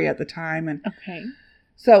Bavaria at the time. And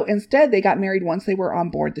so instead they got married once they were on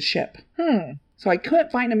board the ship. So I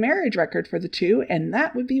couldn't find a marriage record for the two, and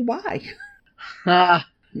that would be why.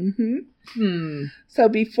 So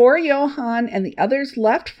before Johann and the others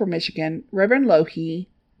left for Michigan, Reverend Lohi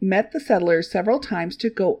met the settlers several times to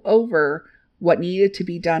go over what needed to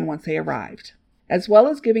be done once they arrived, as well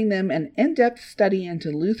as giving them an in-depth study into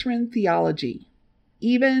Lutheran theology,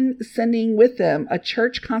 even sending with them a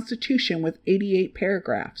church constitution with 88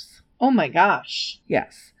 paragraphs. Oh my gosh.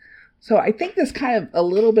 Yes. So I think this kind of a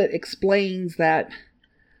little bit explains that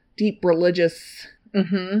deep religiousness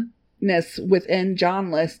within John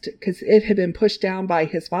List, because it had been pushed down by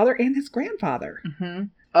his father and his grandfather.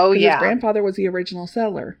 Oh, yeah. His grandfather was the original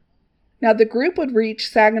settler. Now, the group would reach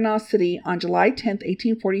Saginaw City on July 10th,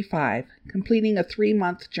 1845, completing a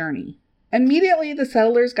 3-month journey. Immediately, the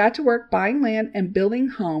settlers got to work buying land and building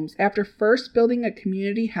homes after first building a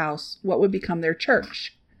community house, what would become their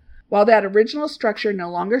church. While that original structure no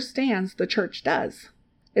longer stands, the church does.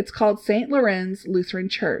 It's called St. Lorenz Lutheran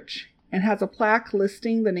Church and has a plaque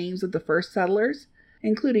listing the names of the first settlers,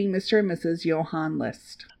 including Mr. and Mrs. Johann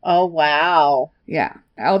List. Oh, wow. Yeah.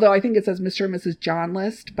 Although I think it says Mr. and Mrs. John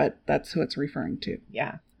List, but that's who it's referring to.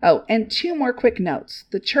 Yeah. Oh, and 2 more quick notes.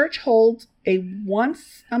 The church holds a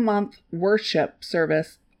once-a-month worship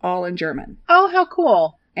service, all in German. Oh, how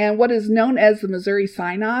cool. And what is known as the Missouri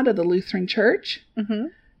Synod of the Lutheran Church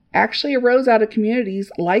actually arose out of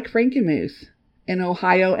communities like Frankenmuth in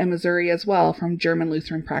Ohio and Missouri as well from German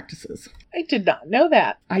Lutheran practices. I did not know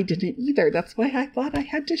that. I didn't either. That's why I thought I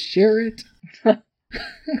had to share it. I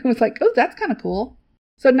was like, oh, that's kind of cool.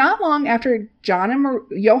 So not long after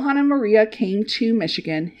Johann and Maria came to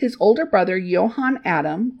Michigan, his older brother, Johann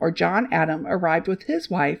Adam, or John Adam, arrived with his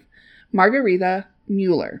wife, Margarita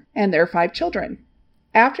Mueller, and their 5 children.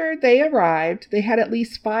 After they arrived, they had at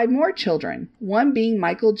least 5 more children, one being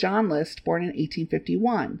Michael John List, born in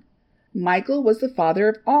 1851. Michael was the father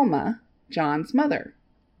of Alma, John's mother.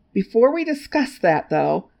 Before we discuss that,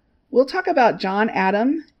 though, we'll talk about John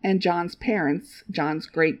Adam and John's parents, John's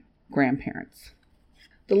great-grandparents.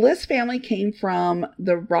 The List family came from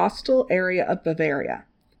the Rostal area of Bavaria.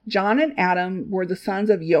 John and Adam were the sons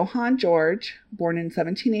of Johann George, born in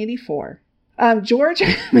 1784. George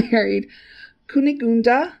married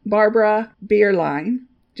Kunigunda Barbara Beerlein,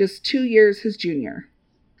 just 2 years his junior.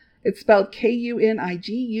 It's spelled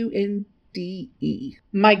Kunigунde.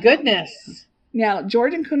 My goodness. Now,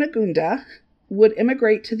 George and Kunigunda would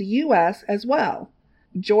immigrate to the U.S. as well.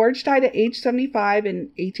 George died at age 75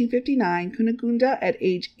 in 1859, Kunigunda at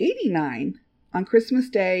age 89 on Christmas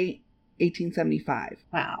Day, 1875.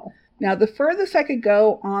 Wow. Now, the furthest I could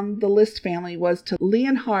go on the List family was to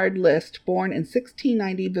Leonhard List, born in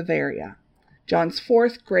 1690, Bavaria. John's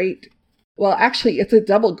it's a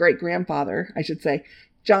double great-grandfather, I should say.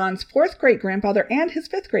 John's 4th great-grandfather and his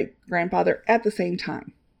 5th great-grandfather at the same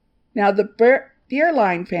time. Now, the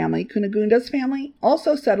Beerlein family, Kunigunda's family,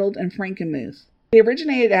 also settled in Frankenmuth. They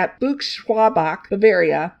originated at Buchschwabach,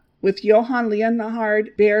 Bavaria, with Johann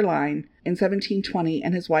Leonhard Beerlein in 1720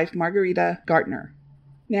 and his wife Margarita Gartner.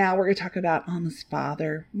 Now we're going to talk about Alma's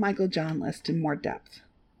father, Michael John List, in more depth.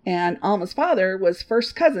 And Alma's father was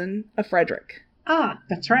first cousin of Frederick. Ah,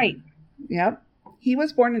 that's right. Yep. He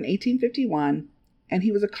was born in 1851, and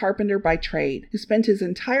he was a carpenter by trade who spent his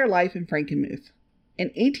entire life in Frankenmuth. In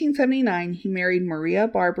 1879, he married Maria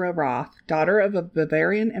Barbara Roth, daughter of a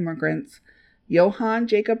Bavarian immigrants, Johann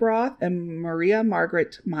Jacob Roth and Maria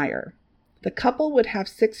Margaret Meyer. The couple would have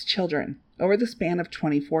 6 children over the span of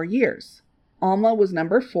 24 years. Alma was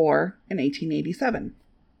number 4 in 1887.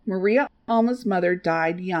 Maria, Alma's mother,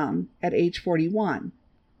 died young at age 41.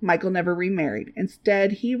 Michael never remarried.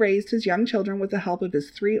 Instead, he raised his young children with the help of his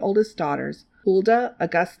 3 oldest daughters, Hulda,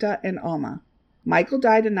 Augusta, and Alma. Michael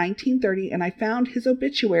died in 1930, and I found his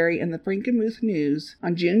obituary in the Frankenmuth News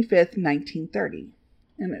on June 5th, 1930.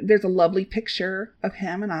 And there's a lovely picture of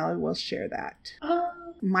him, and I will share that.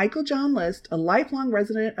 Oh, Michael John List, a lifelong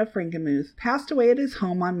resident of Frankenmuth, passed away at his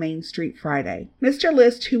home on Main Street Friday. Mr.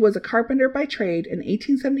 List, who was a carpenter by trade, in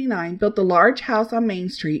 1879 built the large house on Main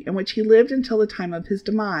Street in which he lived until the time of his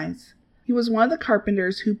demise. He was one of the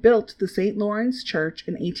carpenters who built the St. Lawrence Church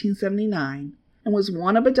in 1879 and was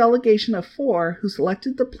one of a delegation of 4 who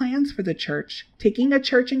selected the plans for the church, taking a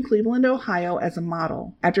church in Cleveland, Ohio as a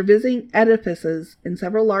model, after visiting edifices in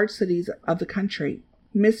several large cities of the country.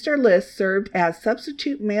 Mr. List served as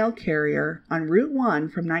substitute mail carrier on Route 1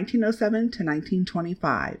 from 1907 to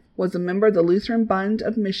 1925, was a member of the Lutheran Bund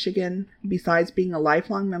of Michigan, besides being a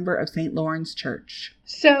lifelong member of St. Lawrence Church.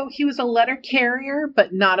 So he was a letter carrier,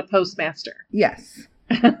 but not a postmaster. Yes.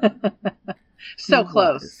 So He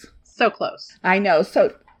close. was. So close. I know,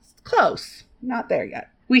 so close. Not there yet.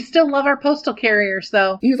 We still love our postal carriers,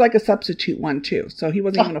 though. He was like a substitute one, too, so he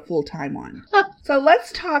wasn't even a full-time one. So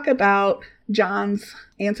let's talk about John's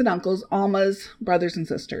aunts and uncles, Alma's brothers and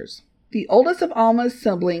sisters. The oldest of Alma's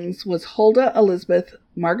siblings was Hulda Elizabeth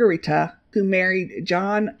Margarita, who married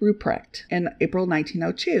John Ruprecht in April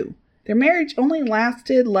 1902. Their marriage only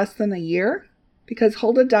lasted less than a year because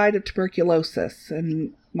Hulda died of tuberculosis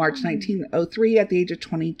in March 1903 at the age of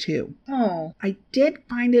 22. Oh. I did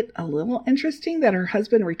find it a little interesting that her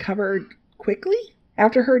husband recovered quickly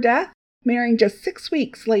after her death, marrying just 6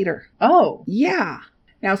 weeks later. Oh. Yeah.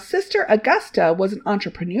 Now, Sister Augusta was an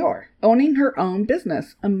entrepreneur, owning her own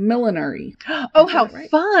business, a millinery. Oh, Is how that right?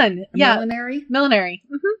 fun. A Yeah. millinery? Millinery.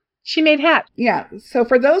 Mm-hmm. She made hats. Yeah. So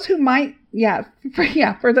for those who might,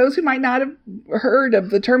 for those who might not have heard of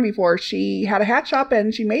the term before, she had a hat shop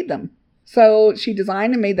and she made them. So she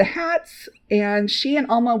designed and made the hats, and she and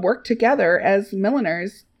Alma worked together as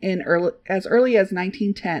milliners as early as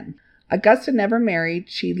 1910. Augusta never married.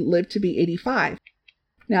 She lived to be 85.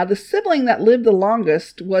 Now, the sibling that lived the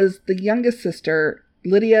longest was the youngest sister,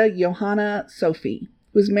 Lydia Johanna Sophie,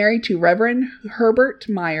 who was married to Reverend Herbert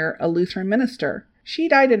Meyer, a Lutheran minister. She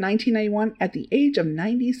died in 1991 at the age of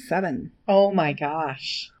 97. Oh my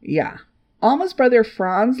gosh. Yeah. Alma's brother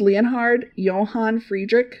Franz Leonhard Johann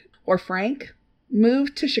Friedrich, or Frank,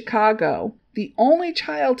 moved to Chicago, the only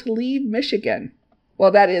child to leave Michigan.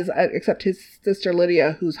 Well, that is, except his sister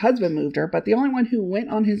Lydia, whose husband moved her, but the only one who went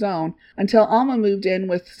on his own until Alma moved in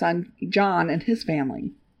with son John and his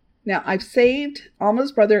family. Now, I've saved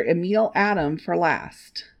Alma's brother Emil Adam for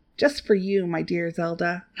last. Just for you, my dear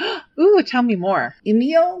Zelda. Ooh, tell me more.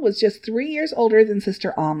 Emil was just 3 years older than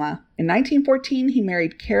Sister Alma. In 1914, he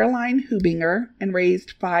married Caroline Hubinger and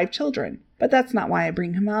raised 5 children. But that's not why I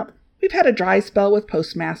bring him up. We've had a dry spell with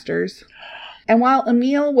postmasters. And while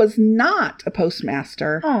Emil was not a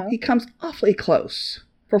postmaster, he comes awfully close.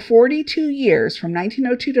 For 42 years, from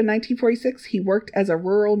 1902 to 1946, he worked as a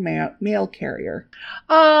rural mail carrier.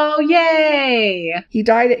 Oh, yay! He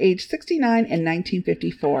died at age 69 in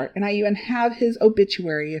 1954, and I even have his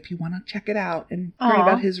obituary if you want to check it out and learn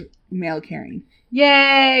about his mail carrying.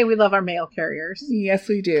 Yay! We love our mail carriers. Yes,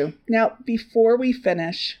 we do. Now, before we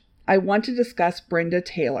finish, I want to discuss Brenda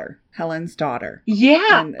Taylor, Helen's daughter.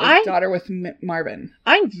 Yeah, And a daughter with Marvin.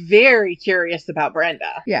 I'm very curious about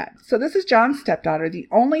Brenda. Yeah, so this is John's stepdaughter, the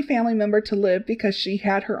only family member to live because she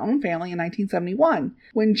had her own family in 1971.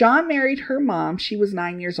 When John married her mom, she was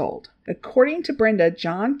 9 years old. According to Brenda,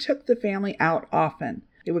 John took the family out often.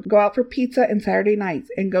 They would go out for pizza and Saturday nights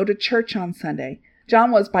and go to church on Sunday.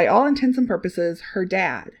 John was, by all intents and purposes, her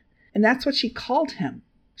dad. And that's what she called him.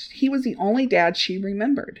 He was the only dad she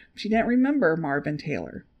remembered. She didn't remember Marvin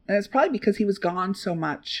Taylor. And it's probably because he was gone so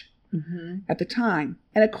much at the time.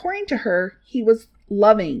 And according to her, he was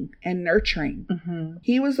loving and nurturing.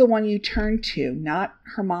 He was the one you turned to, not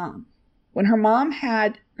her mom. When her mom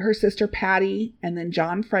had her sister Patty and then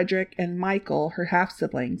John Frederick and Michael, her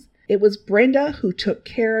half-siblings, it was Brenda who took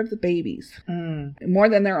care of the babies more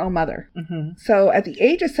than their own mother. So at the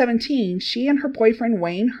age of 17, she and her boyfriend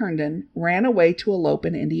Wayne Herndon ran away to elope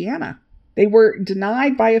in Indiana. They were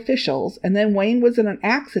denied by officials, and then Wayne was in an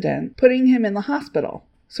accident, putting him in the hospital.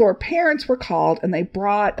 So her parents were called and they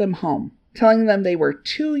brought them home, telling them they were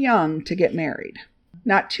too young to get married.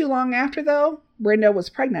 Not too long after, though, Brenda was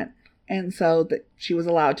pregnant, and so that she was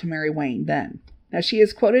allowed to marry Wayne then. Now, she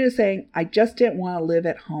is quoted as saying, "I just didn't want to live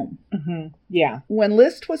at home." Yeah. When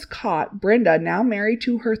List was caught, Brenda, now married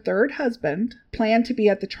to her third husband, planned to be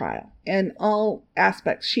at the trial. In all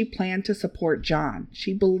aspects, she planned to support John.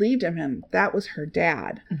 She believed in him. That was her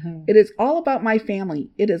dad. "It is all about my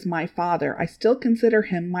family. It is my father. I still consider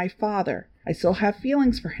him my father. I still have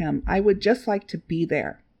feelings for him. I would just like to be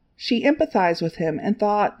there." She empathized with him and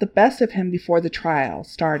thought the best of him before the trial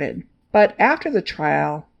started. But after the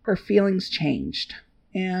trial, her feelings changed.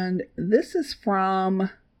 And this is from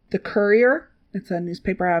the Courier It's a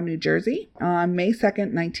newspaper out of New Jersey on May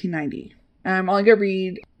 2nd, 1990. I'm only going to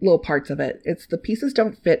read little parts of it. It's "The pieces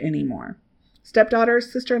don't fit anymore. Stepdaughter,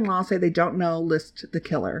 sister-in-law say they don't know List the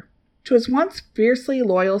killer. To his once fiercely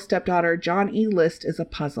loyal stepdaughter, John E. List is a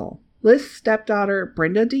puzzle. List's stepdaughter,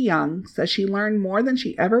 Brenda DeYoung, says she learned more than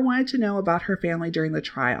she ever wanted to know about her family during the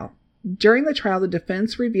trial. During the trial, the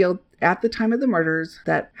defense revealed at the time of the murders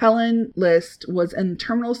that Helen List was in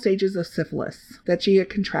terminal stages of syphilis that she had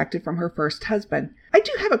contracted from her first husband. I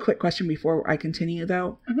do have a quick question before I continue,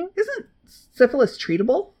 though. Mm-hmm. Isn't syphilis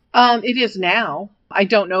treatable? It is now. I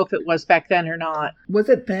don't know if it was back then or not. Was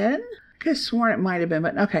it then? I could have sworn it might have been,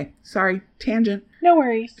 but okay. Sorry. Tangent. No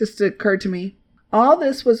worries. Just occurred to me. All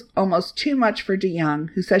this was almost too much for DeYoung,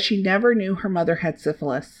 who says she never knew her mother had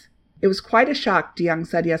syphilis. It was quite a shock, DeYoung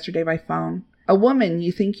said yesterday by phone. A woman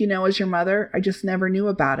you think you know as your mother, I just never knew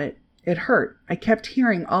about it. It hurt. I kept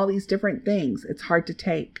hearing all these different things. It's hard to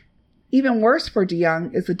take. Even worse for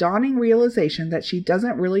DeYoung is the dawning realization that she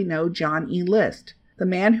doesn't really know John E. List, the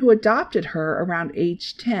man who adopted her around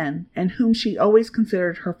age 10 and whom she always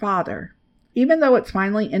considered her father. Even though it's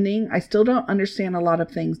finally ending, I still don't understand a lot of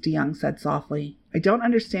things, DeYoung said softly. I don't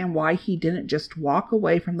understand why he didn't just walk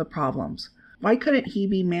away from the problems. Why couldn't he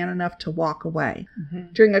be man enough to walk away?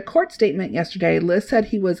 Mm-hmm. During a court statement yesterday, List said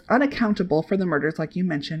he was unaccountable for the murders, like you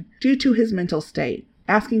mentioned, due to his mental state,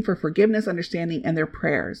 asking for forgiveness, understanding, and their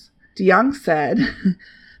prayers. DeYoung said,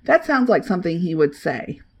 that sounds like something he would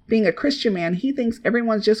say. Being a Christian man, he thinks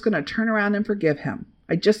everyone's just going to turn around and forgive him.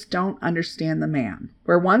 I just don't understand the man.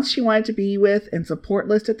 Where once she wanted to be with and support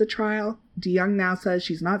List at the trial, DeYoung now says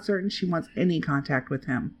she's not certain she wants any contact with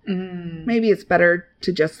him. Mm. Maybe it's better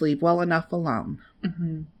to just leave well enough alone. Mm-hmm.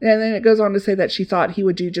 And then it goes on to say that she thought he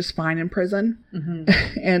would do just fine in prison.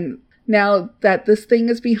 Mm-hmm. And now that this thing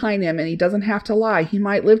is behind him and he doesn't have to lie, he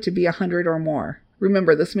might live to be 100 or more.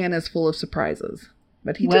 Remember, this man is full of surprises.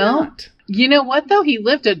 But he did not. You know what, though? He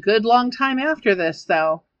lived a good long time after this,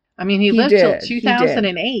 though. I mean, he lived till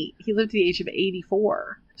 2008. He lived to the age of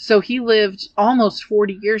 84. So he lived almost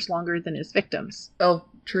 40 years longer than his victims. Oh,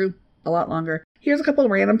 true. A lot longer. Here's a couple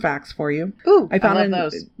of random facts for you. Ooh, I found in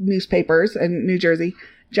those newspapers in New Jersey.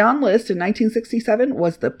 John List in 1967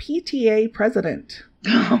 was the PTA president.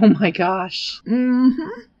 Oh my gosh. Mm-hmm.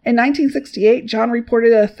 In 1968, John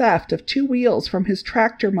reported a theft of 2 wheels from his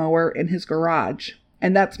tractor mower in his garage.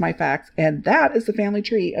 And that's my facts. And that is the family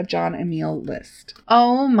tree of John Emil List.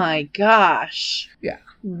 Oh my gosh. Yeah.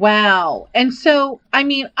 Wow. And so, I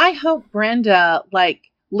mean, I hope Brenda,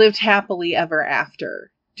 lived happily ever after.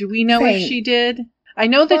 Do we know if she did? I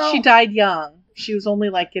know that she died young. She was only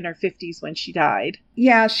in her 50s when she died.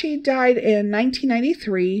 Yeah, she died in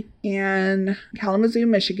 1993 in Kalamazoo,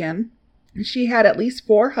 Michigan. She had at least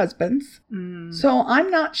 4 husbands. Mm. So I'm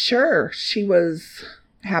not sure she was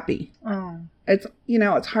happy. Oh.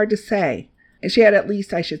 It's hard to say. She had at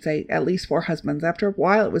least 4 husbands. After a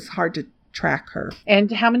while, it was hard to track her. And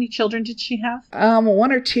how many children did she have?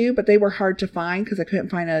 1 or 2, but they were hard to find because I couldn't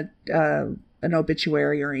find an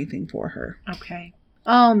obituary or anything for her. Okay.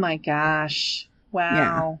 Oh my gosh.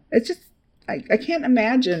 Wow. Yeah. It's just, I can't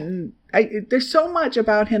imagine. There's so much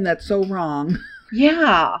about him that's so wrong.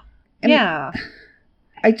 Yeah. And yeah.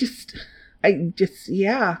 I think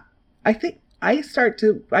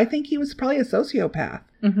he was probably a sociopath.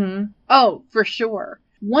 Mm-hmm. Oh, for sure.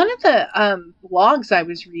 One of the blogs I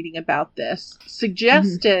was reading about this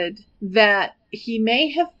suggested that he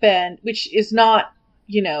may have been, which is not,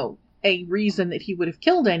 a reason that he would have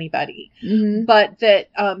killed anybody, but that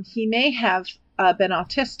he may have been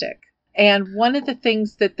autistic. And one of the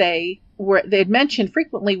things that they had mentioned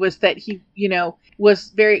frequently was that he, was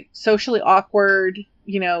very socially awkward,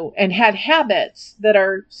 and had habits that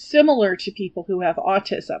are similar to people who have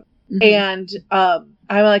autism. Mm-hmm. And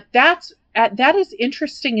I'm like, that is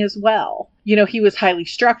interesting as well. He was highly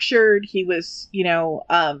structured. He was,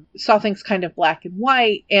 saw things kind of black and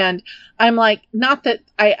white. And I'm like, not that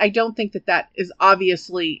I don't think that is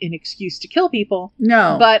obviously an excuse to kill people.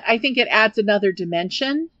 No. But I think it adds another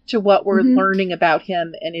dimension to what we're learning about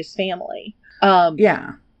him and his family.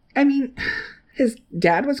 Yeah. I mean, his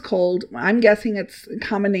dad was cold. I'm guessing it's a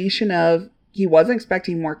combination of he wasn't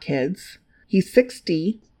expecting more kids. He's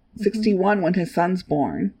 61 when his son's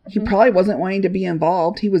born. He probably wasn't wanting to be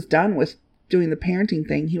involved. He was done with doing the parenting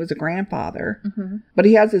thing. He was a grandfather. But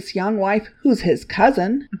he has this young wife who's his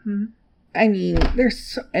cousin. I mean,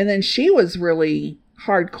 and then she was really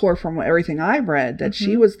hardcore from everything I've read, that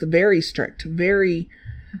she was very strict,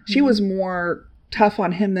 she was more tough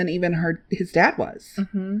on him than even his dad was.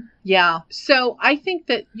 Yeah. So I think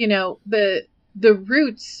that, the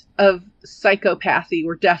roots of psychopathy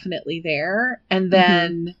were definitely there. And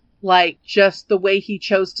then like just the way he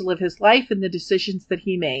chose to live his life and the decisions that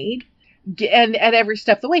he made. And at every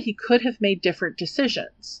step of the way, he could have made different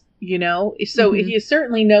decisions, you know? So he is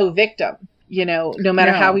certainly no victim, you know, no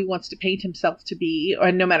matter how he wants to paint himself to be,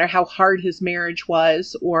 or no matter how hard his marriage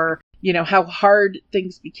was, or, you know, how hard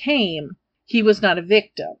things became, he was not a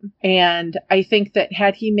victim. And I think that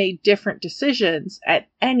had he made different decisions at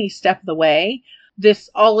any step of the way,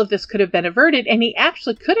 all of this could have been averted, and he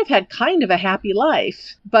actually could have had kind of a happy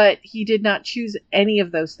life, but he did not choose any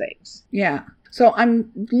of those things. Yeah. So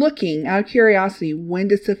I'm looking out of curiosity, when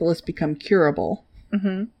did syphilis become curable?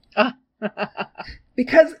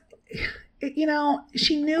 Because, you know,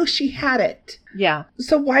 she knew she had it. Yeah.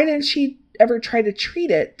 So why didn't she ever try to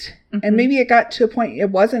treat it? And maybe it got to a point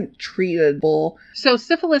it wasn't treatable. So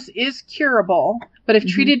syphilis is curable, but if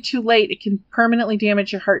treated too late, it can permanently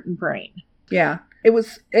damage your heart and brain. Yeah. It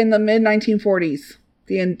was in the mid 1940s.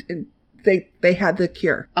 They had the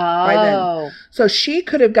cure by then. So she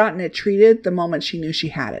could have gotten it treated the moment she knew she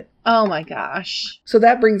had it. Oh my gosh. So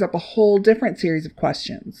that brings up a whole different series of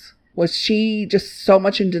questions. Was she just so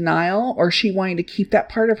much in denial, or she wanting to keep that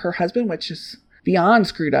part of her husband, which is beyond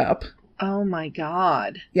screwed up? Oh my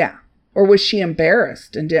God. Yeah. Or was she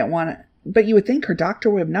embarrassed and didn't want it? But you would think her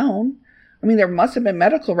doctor would have known. I mean, there must have been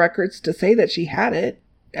medical records to say that she had it.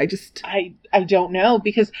 I don't know,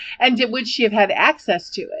 because, and would she have had access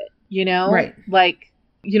to it? You know, right? Like,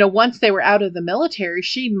 you know, once they were out of the military,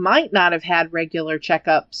 she might not have had regular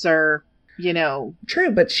checkups or, you know.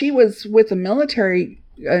 True, but she was with the military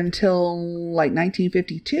until like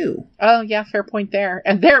 1952. Oh, yeah, fair point there.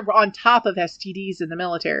 And they're on top of STDs in the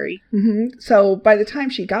military. So by the time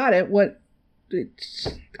she got it,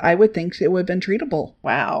 I would think it would have been treatable.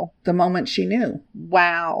 Wow. The moment she knew.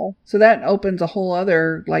 Wow. So that opens a whole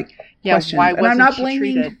other question. Why and wasn't she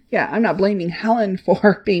treated? I'm not blaming Helen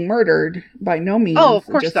for being murdered by no means. Oh, of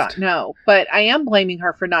course not. No. But I am blaming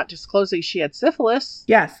her for not disclosing she had syphilis.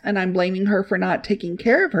 Yes. And I'm blaming her for not taking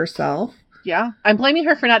care of herself. Yeah. I'm blaming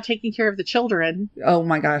her for not taking care of the children. Oh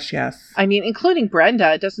my gosh, yes. I mean, including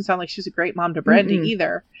Brenda. It doesn't sound like she's a great mom to Brenda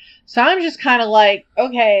either. So I'm just kind of like,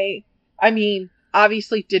 okay, I mean,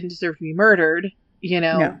 obviously didn't deserve to be murdered, you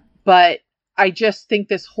know, No. But I just think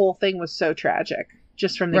this whole thing was so tragic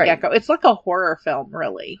just from the get-go. It's like a horror film,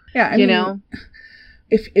 really. Yeah. I mean, know,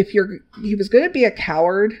 if he was going to be a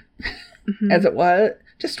coward as it was,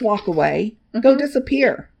 just walk away, go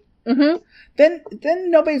disappear. Then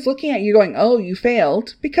nobody's looking at you going, oh, you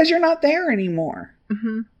failed, because you're not there anymore.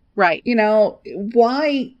 Right. You know,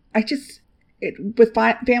 why? With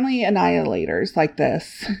family annihilators like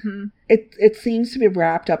this, it seems to be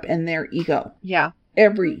wrapped up in their ego. Yeah.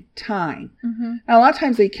 Every time. And a lot of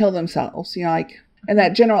times they kill themselves, you know, like, and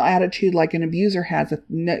that general attitude like an abuser has,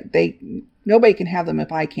 nobody can have them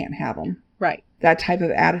if I can't have them. Right. That type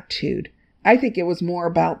of attitude. I think it was more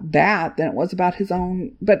about that than it was about his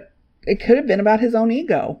own, but it could have been about his own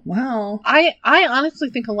ego. Wow. I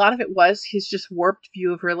honestly think a lot of it was his just warped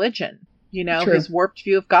view of religion. You know, True. His warped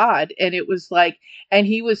view of God. And it was like, and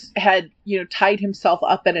he had, you know, tied himself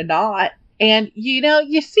up in a knot. And, you know,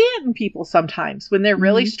 you see it in people sometimes when they're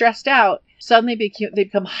really stressed out. Suddenly they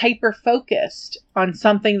become hyper-focused on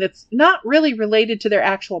something that's not really related to their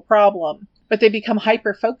actual problem, but they become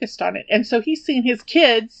hyper-focused on it. And so he's seen his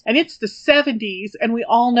kids, and it's the 70s, and we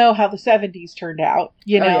all know how the 70s turned out,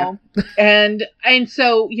 you know? Oh, yeah. and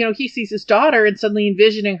so, you know, he sees his daughter and suddenly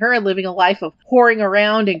envisioning her living a life of whoring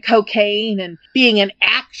around and cocaine and being an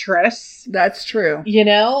actress. That's true. You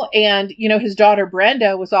know? And, you know, his daughter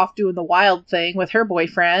Brenda was off doing the wild thing with her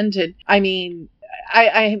boyfriend. And I mean,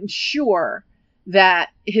 I'm sure that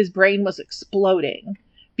his brain was exploding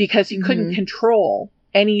because he couldn't control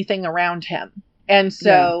anything around him. And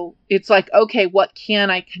so it's like, okay, what can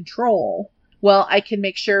I control? Well, I can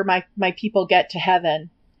make sure my people get to heaven.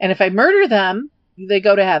 And if I murder them, they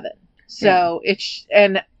go to heaven. So it's,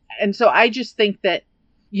 and so I just think that,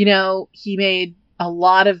 you know, he made a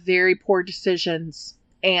lot of very poor decisions.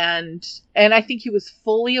 And I think he was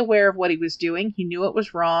fully aware of what he was doing. He knew it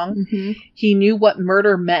was wrong. He knew what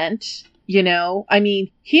murder meant. You know, I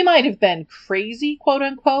mean, he might have been crazy, quote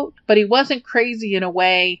unquote, but he wasn't crazy in a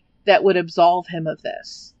way that would absolve him of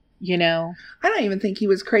this, you know? I don't even think he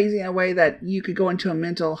was crazy in a way that you could go into a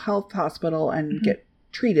mental health hospital and get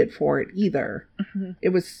treated for it either. It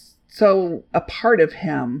was so a part of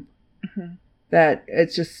him that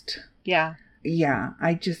it's just... Yeah,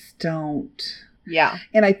 I just don't... Yeah.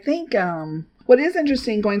 And I think what is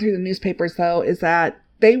interesting going through the newspapers, though, is that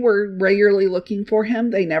they were regularly looking for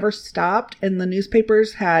him. They never stopped. And the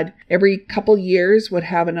newspapers had every couple years would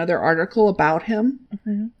have another article about him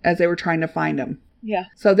as they were trying to find him. Yeah.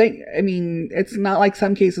 So it's not like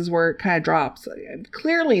some cases where it kind of drops.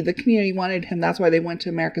 Clearly, the community wanted him. That's why they went to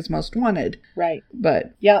America's Most Wanted. Right.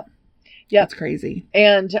 But Yep. Yep. that's crazy.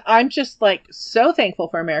 And I'm just like so thankful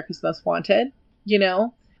for America's Most Wanted. You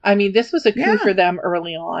know, I mean, this was a coup Yeah. for them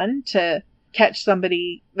early on to catch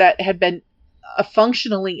somebody that had been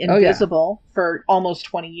functionally Oh, yeah. invisible for almost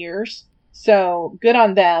 20 years. So good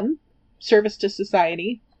on them. Service to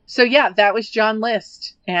society. So yeah, that was John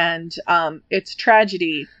List, and it's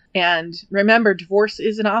tragedy. And remember, divorce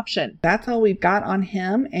is an option. That's all we've got on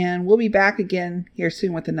him, and we'll be back again here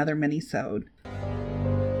soon with another mini-sode.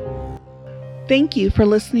 Thank you for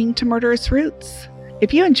listening to Murderous Roots.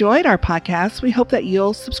 If you enjoyed our podcast, we hope that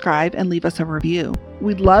you'll subscribe and leave us a review.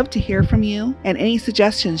 We'd love to hear from you and any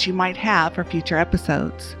suggestions you might have for future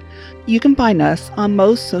episodes. You can find us on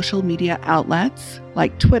most social media outlets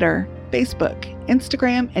like Twitter, Facebook,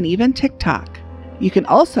 Instagram, and even TikTok. You can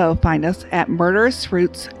also find us at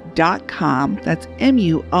murderousroots.com. That's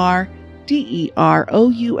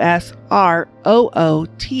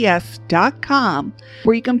MurderousRoots.com,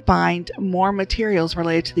 where you can find more materials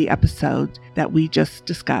related to the episode that we just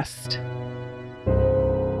discussed.